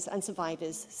victims and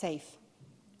survivors safe.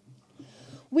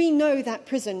 We know that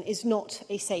prison is not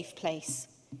a safe place.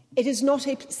 It is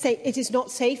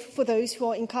not safe for those who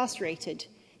are incarcerated,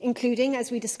 including, as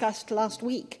we discussed last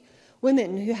week,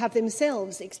 women who have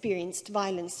themselves experienced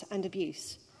violence and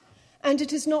abuse. And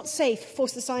it is not safe for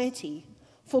society,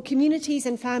 for communities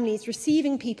and families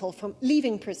receiving people from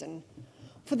leaving prison.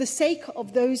 For the sake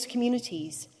of those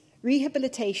communities,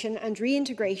 rehabilitation and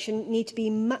reintegration need to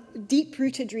be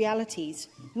deep-rooted realities,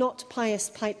 not pious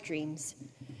pipe dreams.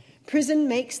 Prison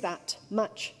makes that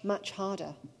much, much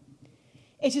harder.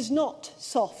 It is not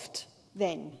soft,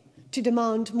 then, to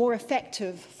demand more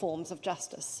effective forms of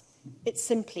justice. It's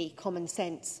simply common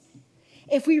sense.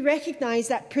 If we recognise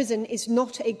that prison is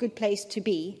not a good place to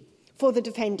be for the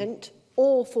defendant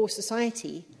or for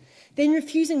society, then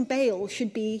refusing bail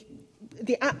should be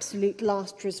the absolute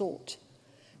last resort.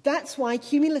 That's why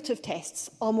cumulative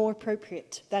tests are more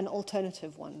appropriate than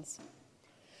alternative ones.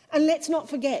 And let's not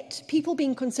forget, people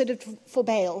being considered for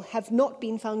bail have not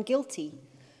been found guilty.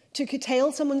 To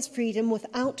curtail someone's freedom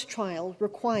without trial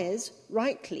requires,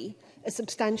 rightly, a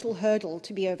substantial hurdle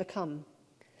to be overcome.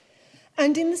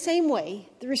 And in the same way,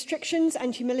 the restrictions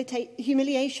and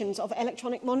humiliations of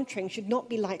electronic monitoring should not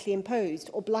be lightly imposed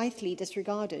or blithely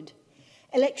disregarded.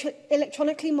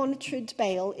 Electronically monitored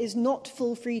bail is not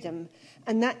full freedom,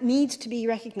 and that needs to be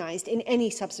recognised in any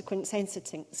subsequent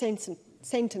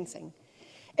sentencing.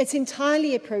 It's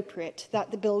entirely appropriate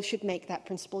that the bill should make that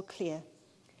principle clear.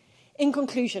 In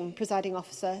conclusion, Presiding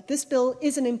Officer, this bill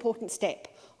is an important step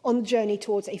on the journey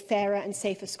towards a fairer and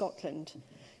safer Scotland,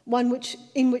 one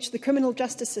in which the criminal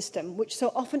justice system, which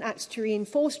so often acts to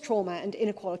reinforce trauma and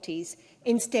inequalities,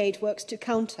 instead works to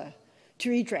counter, to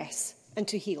redress and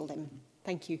to heal them.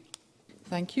 Thank you.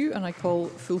 Thank you, and I call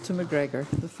Fulton McGregor,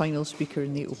 the final speaker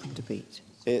in the open debate.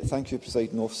 Thank you,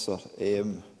 Presiding Officer.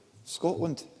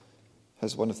 Scotland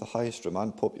has one of the highest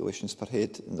remand populations per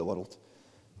head in the world.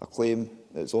 A claim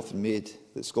that is often made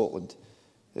that Scotland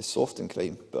is soft in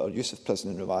crime, but our use of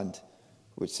prison and remand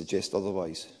would suggest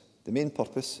otherwise. The main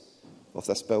purpose of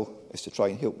this bill is to try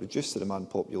and help reduce the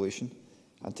remand population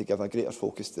and to give a greater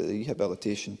focus to the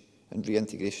rehabilitation and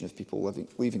reintegration of people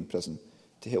leaving prison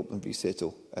to help them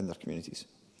resettle in their communities.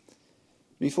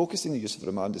 Refocusing the use of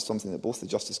remand is something that both the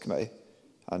Justice Committee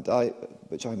and I,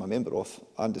 which I am a member of,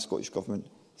 and the Scottish Government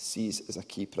sees as a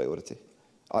key priority.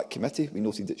 At committee, we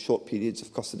noted that short periods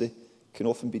of custody can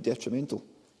often be detrimental,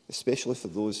 especially for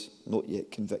those not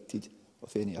yet convicted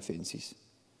of any offences.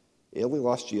 Early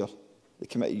last year, the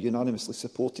committee unanimously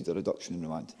supported a reduction in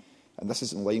remand, and this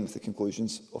is in line with the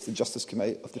conclusions of the Justice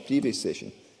Committee of the previous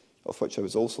session, of which I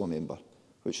was also a member,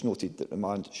 which noted that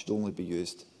remand should only be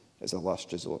used as a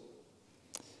last resort.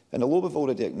 And although we've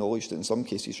already acknowledged that in some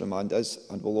cases remand is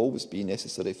and will always be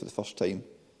necessary for the first time,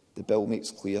 the bill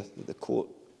makes clear that the court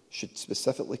should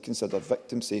specifically consider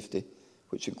victim safety,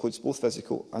 which includes both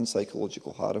physical and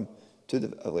psychological harm to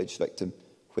the alleged victim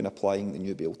when applying the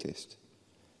new bail test.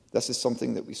 This is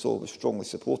something that we saw was strongly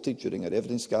supported during our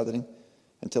evidence gathering,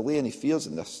 and to allay any fears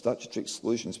in this, statutory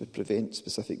exclusions would prevent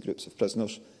specific groups of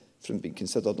prisoners from being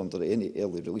considered under any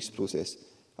early release process,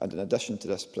 and in addition to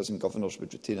this, prison governors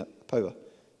would retain a power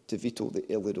to veto the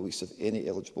early release of any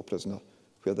eligible prisoner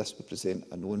where this would present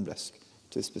a known risk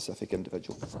to a specific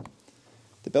individual.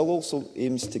 The bill also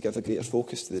aims to give a greater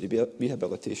focus to the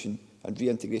rehabilitation and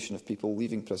reintegration of people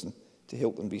leaving prison to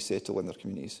help them resettle in their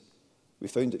communities. We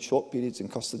found that short periods in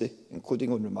custody,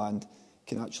 including on remand,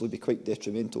 can actually be quite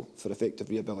detrimental for effective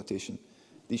rehabilitation.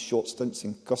 These short stints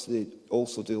in custody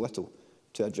also do little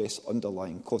to address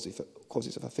underlying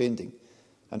causes of offending.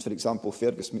 And, for example,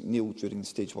 Fergus McNeill, during the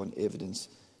Stage 1 evidence,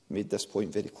 made this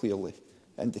point very clearly,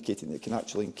 indicating that it can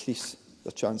actually increase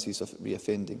the chances of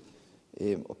reoffending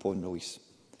upon release.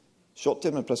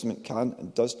 Short-term imprisonment can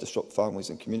and does disrupt families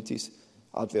and communities,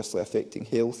 adversely affecting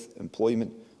health,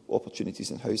 employment,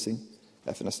 opportunities in housing.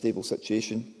 If in a stable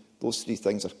situation, those three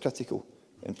things are critical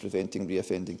in preventing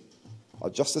reoffending. A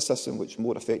justice system which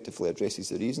more effectively addresses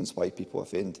the reasons why people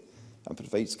offend and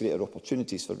provides greater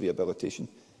opportunities for rehabilitation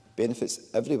benefits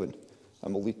everyone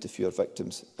and will lead to fewer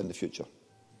victims in the future.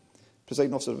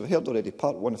 Presiding Officer, we've heard already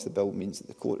Part 1 of the bill means that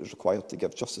the court is required to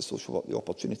give Justice Social Work the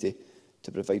opportunity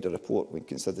to provide a report when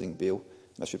considering bail.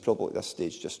 And I should probably at this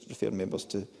stage just refer members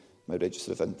to my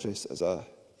register of interest as a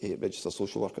registered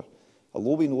social worker.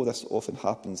 Although we know this often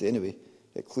happens anyway,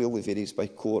 it clearly varies by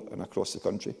court and across the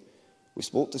country. We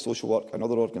spoke to Social Work and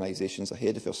other organisations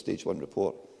ahead of our Stage 1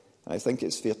 report, and I think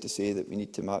it's fair to say that we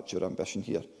need to match our ambition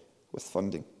here with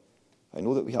funding. I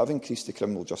know that we have increased the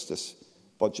criminal justice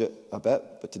budget a bit,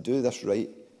 but to do this right,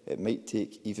 it might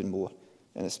take even more,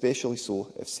 and especially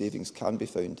so if savings can be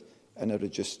found in a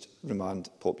reduced remand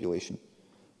population.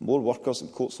 More workers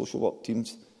and court social work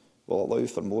teams will allow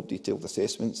for more detailed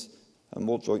assessments and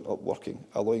more joint up working,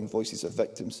 allowing voices of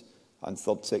victims and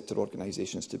third sector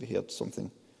organisations to be heard,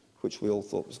 something which we all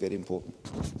thought was very important.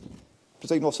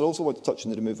 Presiding Officer, I also want to touch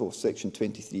on the removal of Section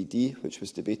 23D, which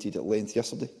was debated at length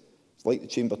yesterday. I'd like the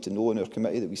Chamber to know in our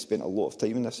committee that we spent a lot of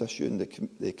time on this issue, and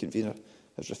the convener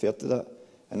has referred to that.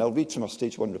 And I'll read from our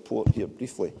Stage 1 report here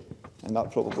briefly, and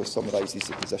that probably summarises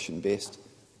the position best.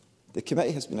 The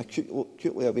committee has been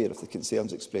acutely aware of the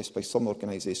concerns expressed by some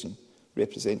organisations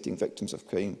representing victims of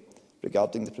crime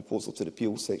regarding the proposal to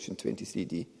repeal Section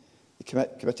 23D. The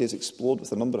committee has explored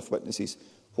with a number of witnesses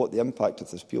what the impact of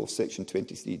the repeal of Section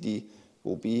 23D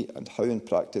will be and how in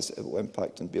practice it will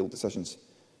impact on bail decisions.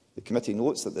 The committee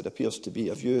notes that there appears to be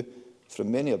a view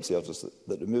from many observers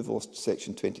that removal of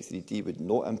Section 23D would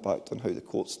not impact on how the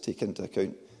courts take into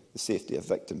account the safety of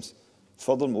victims.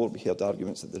 Furthermore, we heard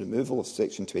arguments that the removal of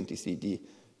Section 23D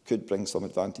could bring some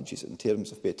advantages in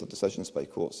terms of better decisions by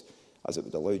courts, as it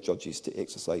would allow judges to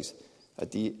exercise a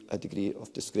degree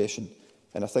of discretion.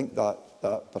 And I think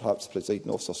that perhaps, Presiding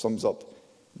Officer, sums up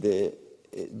the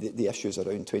the issues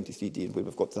around 23D and where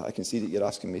we've got to that. I can see that you're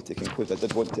asking me to conclude. I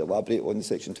did want to elaborate on the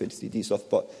Section 23D stuff,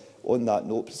 but on that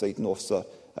note, Presiding Officer,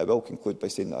 I will conclude by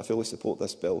saying that I fully support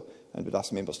this bill and would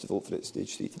ask members to vote for it at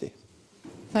stage 3 today.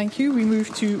 Thank you. We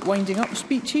move to winding up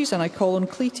speeches, and I call on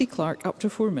Cleety Clark. Up to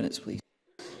 4 minutes, please.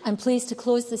 I'm pleased to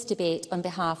close this debate on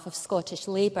behalf of Scottish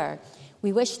Labour.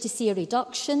 We wish to see a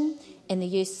reduction in the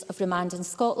use of remand in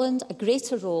Scotland, a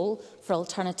greater role for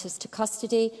alternatives to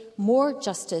custody, more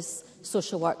justice,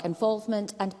 social work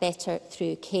involvement and better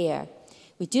through care.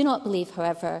 We do not believe,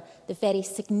 however, the very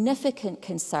significant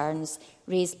concerns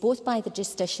raised both by the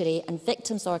judiciary and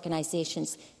victims'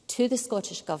 organisations to the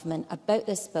Scottish Government about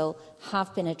this bill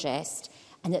have been addressed,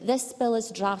 and that this bill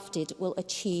as drafted will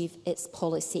achieve its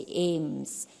policy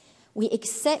aims. We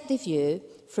accept the view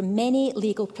from many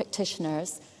legal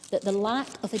practitioners that the lack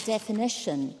of a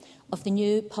definition of the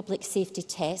new public safety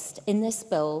test in this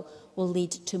bill will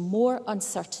lead to more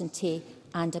uncertainty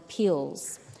and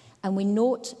appeals. And we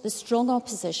note the strong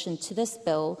opposition to this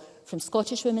bill from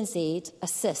Scottish Women's Aid,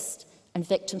 Assist and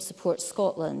Victim Support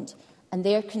Scotland, and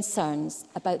their concerns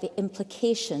about the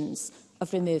implications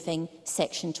of removing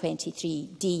Section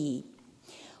 23D.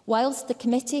 Whilst the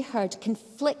committee heard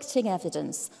conflicting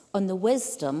evidence on the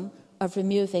wisdom of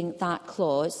removing that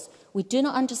clause, we do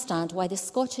not understand why the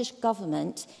Scottish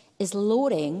Government is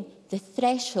lowering the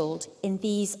threshold in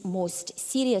these most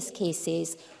serious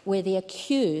cases where the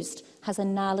accused has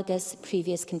analogous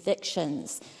previous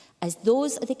convictions, as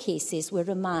those are the cases where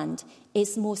remand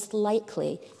is most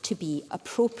likely to be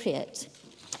appropriate.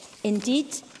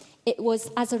 Indeed, it was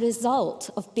as a result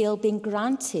of bail being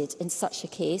granted in such a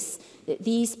case that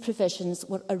these provisions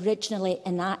were originally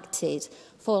enacted,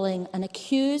 following an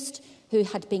accused who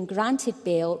had been granted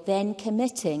bail then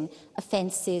committing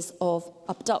offences of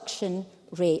abduction,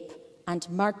 rape and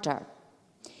murder.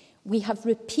 We have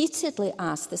repeatedly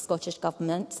asked the Scottish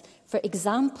Government for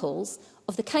examples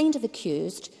of the kind of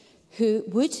accused who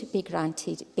would be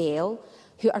granted bail,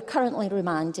 who are currently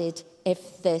remanded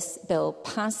if this bill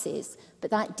passes,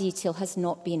 but that detail has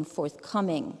not been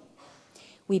forthcoming.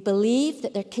 We believe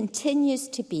that there continues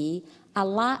to be a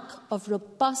lack of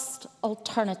robust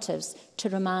alternatives to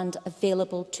remand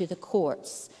available to the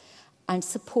courts and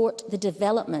support the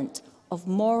development of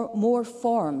more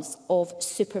forms of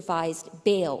supervised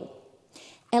bail.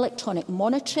 Electronic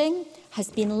monitoring has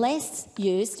been less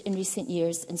used in recent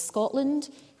years in Scotland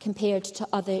compared to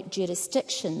other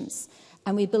jurisdictions,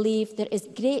 and we believe there is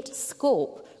great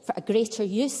scope for a greater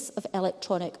use of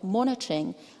electronic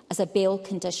monitoring as a bail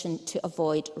condition to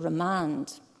avoid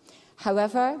remand.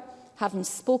 However, having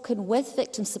spoken with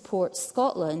Victim Support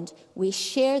Scotland, we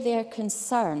share their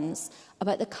concerns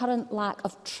about the current lack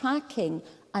of tracking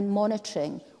and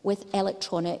monitoring with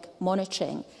electronic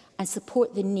monitoring and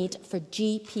support the need for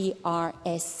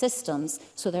GPRS systems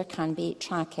so there can be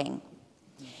tracking.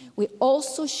 We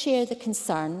also share the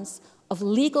concerns of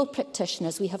legal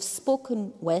practitioners we have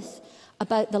spoken with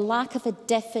about the lack of a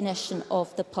definition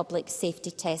of the public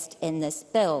safety test in this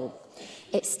bill.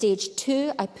 At stage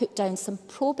 2, I put down some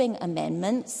probing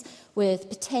amendments with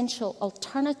potential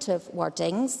alternative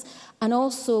wordings and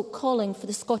also calling for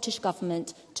the Scottish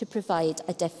Government to provide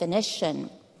a definition.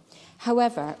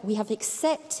 However, we have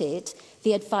accepted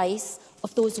the advice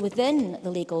of those within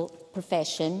the legal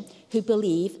profession who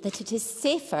believe that it is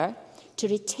safer to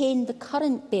retain the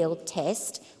current bail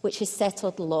test, which is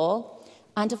settled law,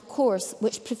 and of course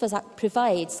which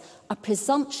provides a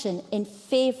presumption in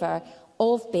favour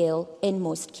of bail in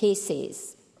most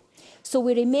cases. So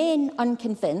we remain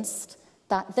unconvinced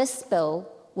that this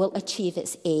bill will achieve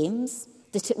its aims,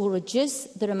 that it will reduce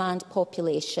the remand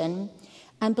population,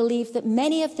 and believe that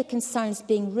many of the concerns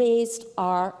being raised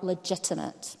are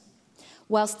legitimate.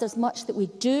 Whilst there's much that we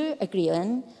do agree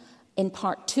on in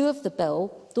Part 2 of the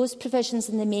bill, those provisions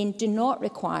in the main do not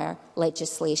require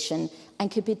legislation and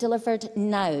could be delivered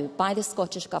now by the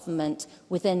Scottish Government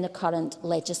within the current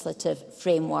legislative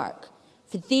framework.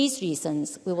 For these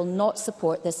reasons, we will not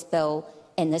support this bill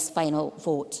in this final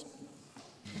vote.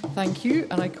 Thank you.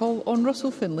 And I call on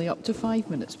Russell Finlay. Up to 5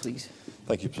 minutes, please.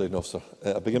 Thank you, Presiding Officer.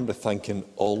 I begin by thanking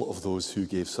all of those who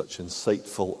gave such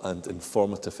insightful and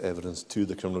informative evidence to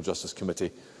the Criminal Justice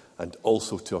Committee and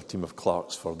also to our team of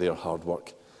clerks for their hard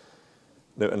work.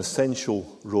 Now, an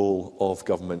essential role of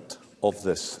government, of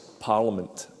this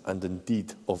Parliament and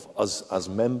indeed of us as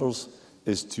members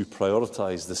is to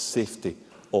prioritise the safety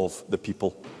of the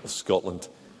people of Scotland.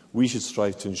 We should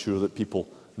strive to ensure that people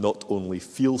not only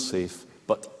feel safe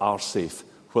but are safe,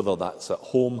 whether that's at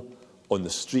home, on the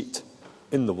street,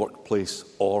 in the workplace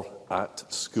or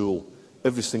at school.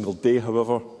 Every single day,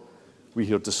 however, we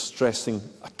hear distressing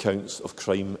accounts of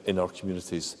crime in our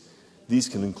communities. These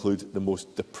can include the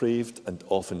most depraved and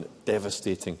often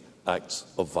devastating acts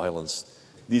of violence.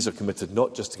 These are committed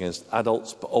not just against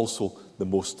adults, but also the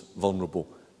most vulnerable,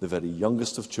 the very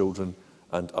youngest of children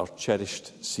and our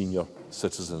cherished senior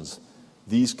citizens.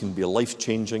 These can be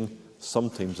life-changing,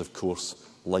 sometimes, of course,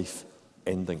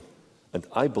 life-ending. And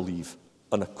I believe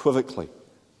unequivocally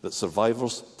that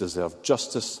survivors deserve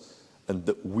justice and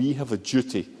that we have a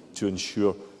duty to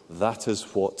ensure that is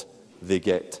what they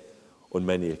get. On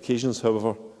many occasions,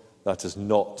 however, that is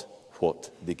not what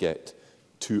they get.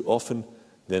 Too often,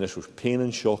 the initial pain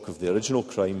and shock of the original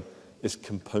crime is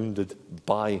compounded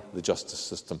by the justice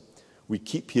system. We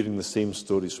keep hearing the same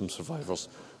stories from survivors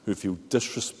who feel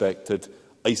disrespected,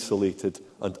 isolated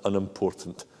and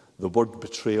unimportant. The word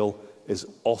betrayal is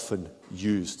often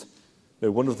used.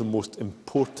 Now, one of the most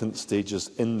important stages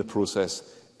in the process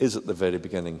is at the very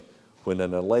beginning, when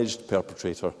an alleged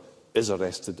perpetrator is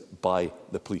arrested by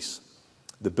the police.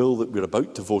 The bill that we are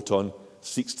about to vote on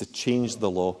seeks to change the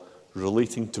law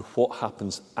relating to what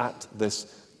happens at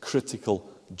this critical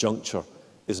juncture.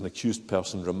 Is an accused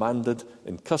person remanded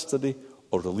in custody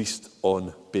or released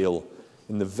on bail?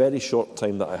 In the very short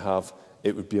time that I have,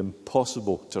 it would be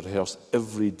impossible to rehearse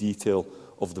every detail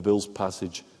of the bill's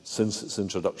passage since its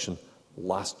introduction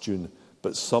last June,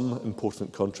 but some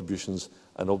important contributions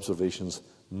and observations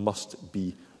must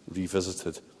be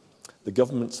revisited. The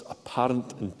Government's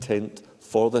apparent intent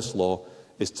for this law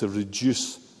is to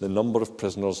reduce the number of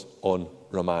prisoners on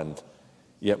remand.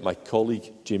 Yet my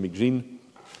colleague Jamie Green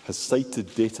has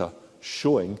cited data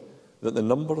showing that the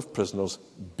number of prisoners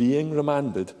being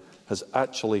remanded has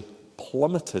actually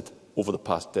plummeted over the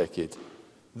past decade.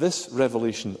 This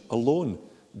revelation alone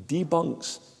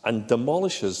debunks and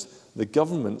demolishes the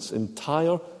Government's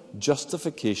entire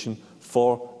justification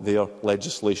for their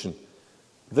legislation.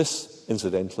 This,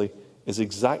 incidentally, is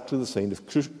exactly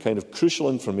the kind of crucial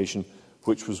information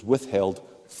which was withheld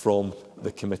from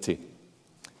the committee.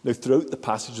 Now, throughout the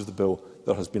passage of the bill,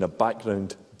 there has been a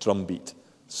background drumbeat.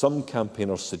 Some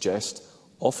campaigners suggest,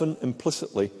 often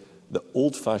implicitly, that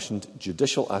old-fashioned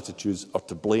judicial attitudes are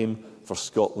to blame for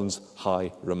Scotland's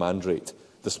high remand rate.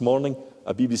 This morning,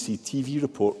 a BBC TV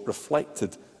report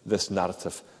reflected this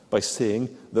narrative by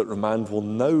saying that remand will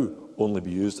now only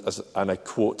be used as, and I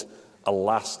quote, a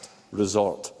last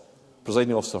resort.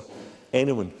 Presiding Officer,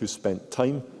 anyone who spent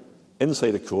time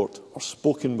inside a court or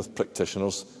spoken with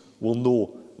practitioners will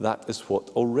know that is what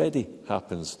already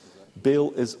happens.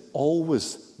 Bail is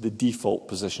always the default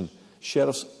position.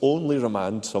 Sheriffs only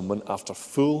remand someone after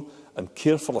full and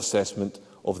careful assessment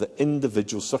of the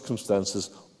individual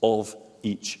circumstances of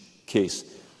each case.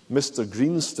 Mr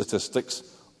Green's statistics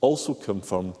also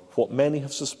confirm what many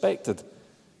have suspected,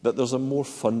 that there's a more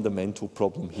fundamental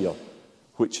problem here,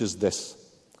 which is this: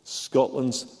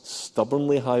 Scotland's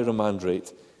stubbornly high remand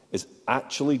rate is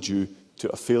actually due to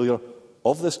a failure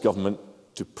of this Government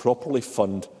to properly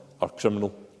fund our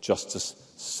criminal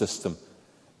justice system.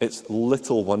 It's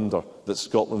little wonder that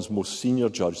Scotland's most senior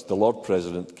judge, the Lord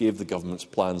President, gave the Government's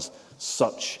plans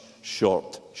such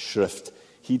short shrift.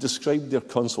 He described their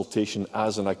consultation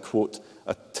as, and I quote,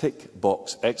 a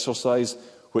tick-box exercise,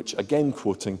 which, again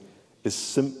quoting, is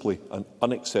simply an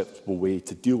unacceptable way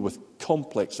to deal with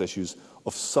complex issues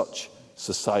of such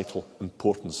societal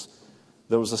importance.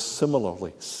 There was a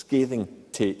similarly scathing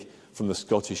take from the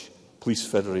Scottish Police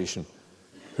Federation,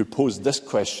 who posed this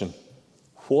question: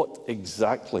 what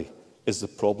exactly is the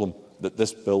problem that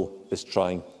this bill is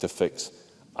trying to fix?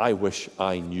 I wish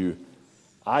I knew.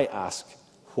 I ask,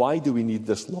 why do we need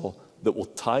this law that will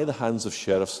tie the hands of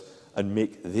sheriffs and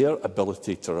make their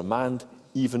ability to remand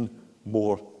even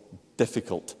more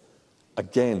difficult?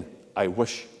 Again, I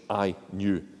wish I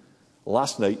knew.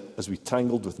 Last night, as we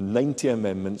tangled with 90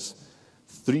 amendments,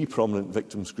 3 prominent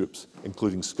victims groups,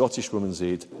 including Scottish Women's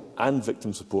Aid and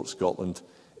Victim Support Scotland,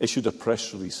 issued a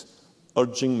press release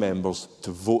urging members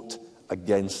to vote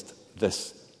against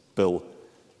this bill.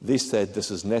 They said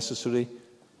this is necessary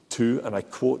to, and I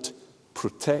quote,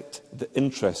 protect the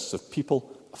interests of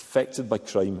people affected by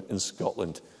crime in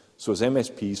Scotland. So as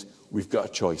MSPs, we've got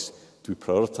a choice. Do we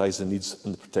prioritise the needs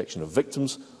and the protection of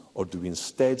victims, or do we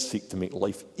instead seek to make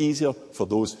life easier for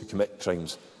those who commit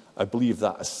crimes? I believe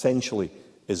that essentially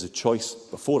is a choice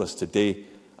before us today,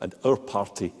 and our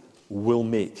party will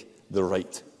make the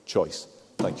right choice.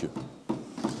 Thank you.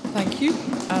 Thank you.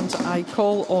 And I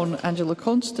call on Angela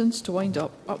Constance to wind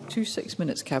up to 6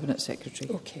 minutes, Cabinet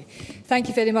Secretary. Okay. Thank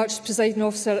you very much, Presiding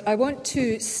Officer. I want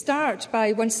to start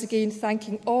by once again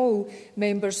thanking all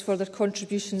members for their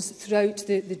contributions throughout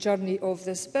the journey of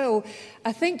this bill.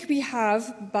 I think we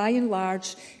have, by and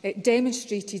large,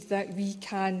 demonstrated that we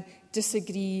can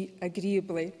disagree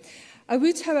agreeably. I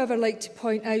would, however, like to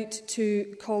point out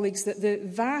to colleagues that the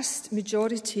vast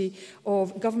majority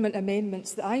of government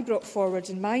amendments that I brought forward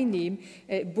in my name,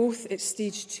 both at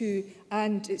stage 2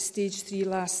 and at stage 3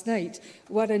 last night,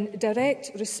 were in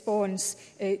direct response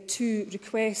to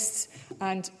requests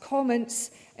and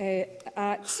comments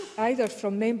either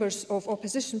from members of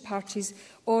opposition parties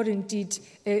or indeed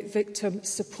victim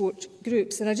support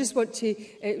groups. And I just want to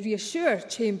reassure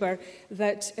Chamber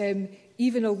that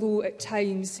even although at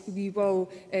times we will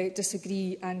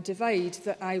disagree and divide,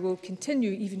 that I will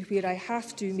continue, even where I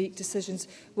have to make decisions,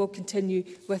 will continue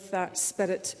with that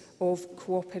spirit of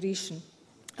cooperation.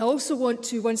 I also want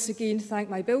to once again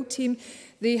thank my Bill team.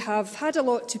 They have had a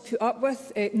lot to put up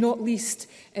with, not least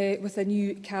with a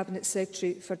new Cabinet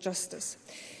Secretary for Justice.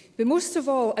 But most of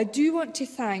all, I do want to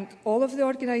thank all of the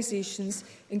organisations,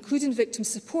 including victim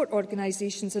support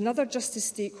organisations and other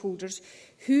justice stakeholders,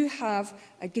 who have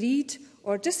agreed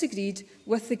or disagreed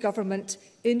with the government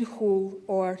in whole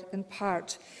or in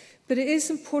part. But it is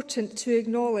important to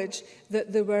acknowledge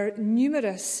that there were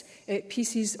numerous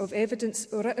pieces of evidence,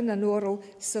 written and oral,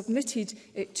 submitted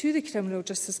to the Criminal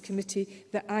Justice Committee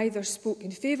that either spoke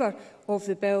in favour of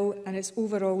the bill and its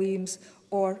overall aims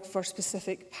or for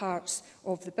specific parts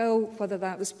of the bill, whether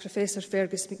that was Professor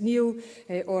Fergus McNeill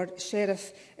or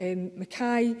Sheriff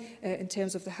Mackay in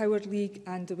terms of the Howard League,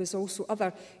 and there was also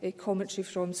other commentary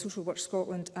from Social Work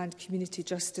Scotland and Community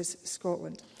Justice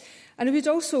Scotland. And I would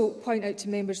also point out to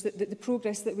members that the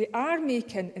progress that we are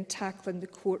making in tackling the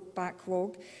court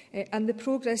backlog and the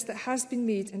progress that has been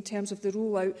made in terms of the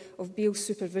rollout of bail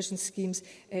supervision schemes,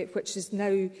 which is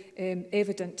now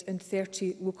evident in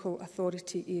 30 local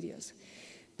authority areas.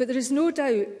 But there is no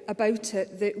doubt about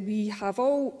it that we have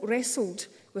all wrestled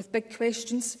with big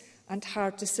questions and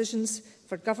hard decisions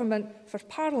for government, for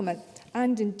Parliament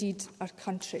and indeed our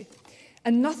country.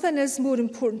 And nothing is more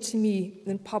important to me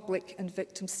than public and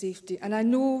victim safety. And I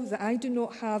know that I do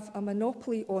not have a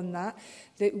monopoly on that,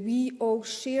 that we all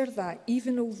share that,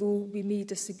 even although we may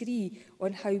disagree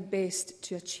on how best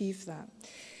to achieve that.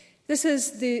 This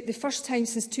is the first time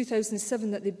since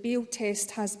 2007 that the bail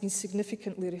test has been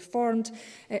significantly reformed,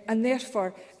 and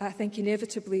therefore I think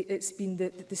inevitably it's been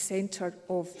the centre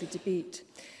of the debate.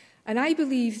 And I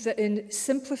believe that in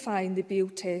simplifying the bail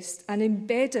test and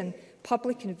embedding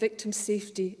public and victim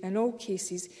safety in all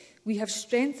cases, we have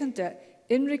strengthened it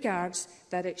in regards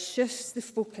that it shifts the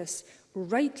focus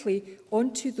rightly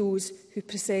onto those who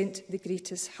present the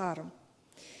greatest harm.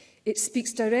 It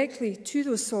speaks directly to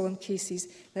those solemn cases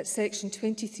that Section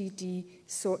 23D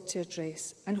sought to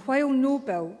address. And while no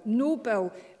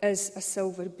bill is a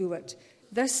silver bullet,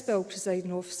 this bill,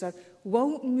 Presiding Officer,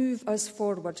 will move us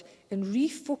forward in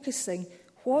refocusing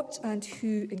what and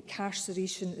who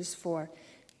incarceration is for.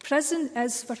 Prison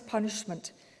is for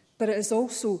punishment, but it is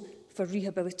also for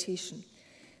rehabilitation.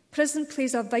 Prison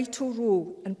plays a vital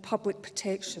role in public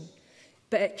protection,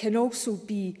 but it can also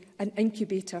be an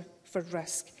incubator for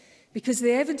risk. Because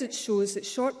the evidence shows that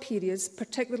short periods,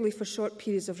 particularly for short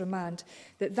periods of remand,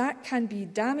 that can be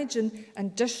damaging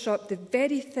and disrupt the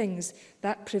very things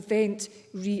that prevent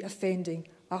re-offending: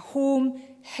 a home,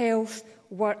 health,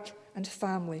 work and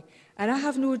family. And I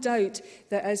have no doubt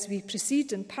that as we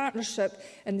proceed in partnership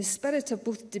in the spirit of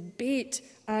both debate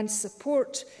and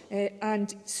support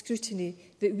and scrutiny,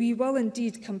 that we will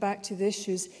indeed come back to the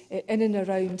issues in and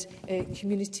around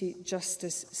community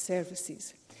justice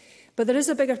services. But there is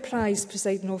a bigger prize,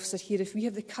 Presiding Officer, here if we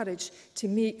have the courage to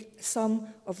make some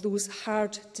of those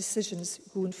hard decisions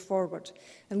going forward.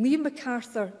 And Liam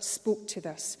MacArthur spoke to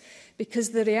this, because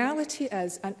the reality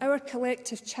is, and our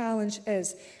collective challenge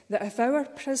is, that if our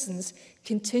prisons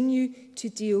continue to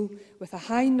deal with a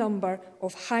high number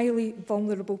of highly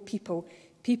vulnerable people,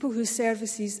 people whose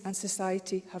services and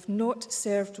society have not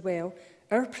served well,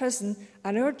 our prison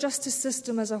and our justice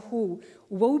system as a whole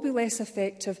will be less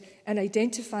effective in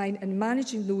identifying and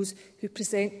managing those who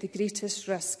present the greatest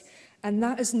risk. And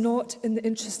that is not in the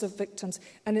interest of victims,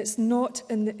 and it's not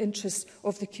in the interest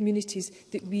of the communities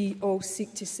that we all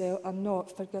seek to serve.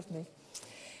 Forgive me.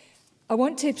 I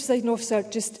want to, Presiding Officer,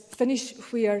 just finish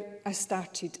where I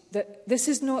started, that this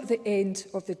is not the end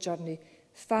of the journey,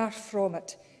 far from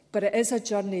it. But it is a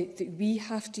journey that we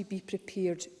have to be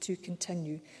prepared to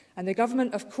continue. And the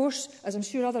Government, of course, as I'm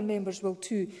sure other members will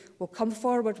too, will come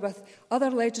forward with other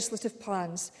legislative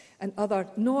plans and other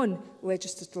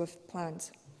non-legislative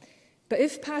plans. But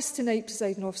if passed tonight,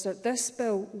 Presiding Officer, this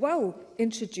bill will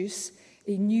introduce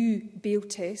a new bail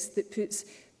test that puts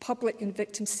public and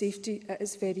victim safety at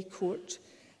its very core.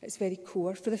 its very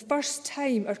core. For the first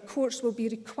time, our courts will be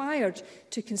required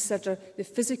to consider the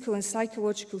physical and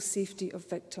psychological safety of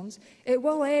victims. It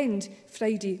will end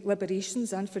Friday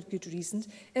liberations, and for good reasons.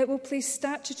 It will place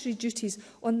statutory duties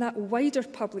on that wider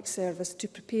public service to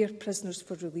prepare prisoners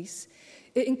for release.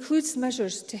 It includes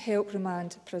measures to help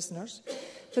remand prisoners.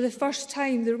 For the first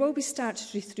time, there will be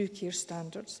statutory through care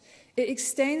standards. It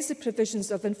extends the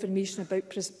provisions of information about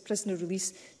prisoner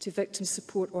release to victim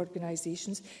support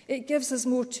organisations. It gives us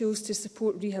more tools to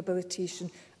support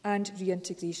rehabilitation and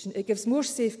reintegration. It gives more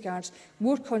safeguards,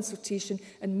 more consultation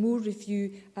and more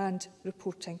review and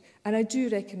reporting. And I do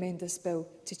recommend this bill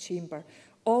to Chamber,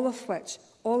 all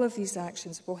of these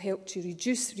actions will help to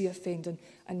reduce reoffending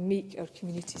and make our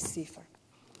communities safer.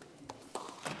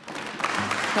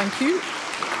 Thank you.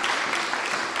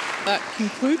 That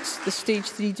concludes the Stage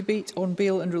 3 debate on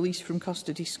Bail and Release from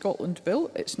Custody Scotland Bill.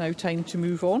 It's now time to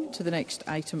move on to the next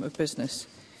item of business.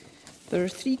 There are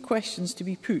 3 questions to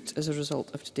be put as a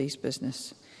result of today's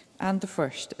business. And the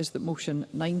first is that motion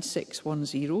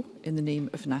 9610 in the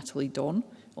name of Natalie Dawn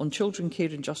on Children, Care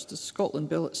and Justice Scotland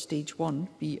Bill at Stage 1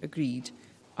 be agreed.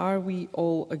 Are we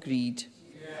all agreed?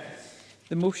 Yes.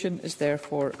 The motion is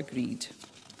therefore agreed.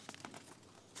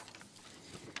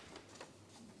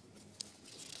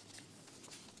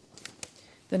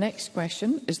 The next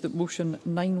question is that motion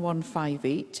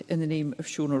 9158 in the name of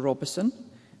Shona Robertson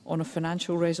on a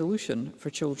financial resolution for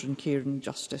Children, Care and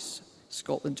Justice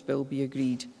Scotland Bill be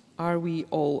agreed. Are we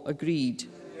all agreed?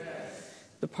 Yes.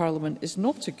 The Parliament is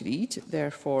not agreed,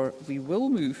 therefore we will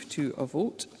move to a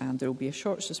vote and there will be a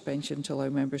short suspension to allow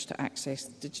members to access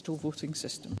the digital voting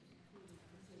system.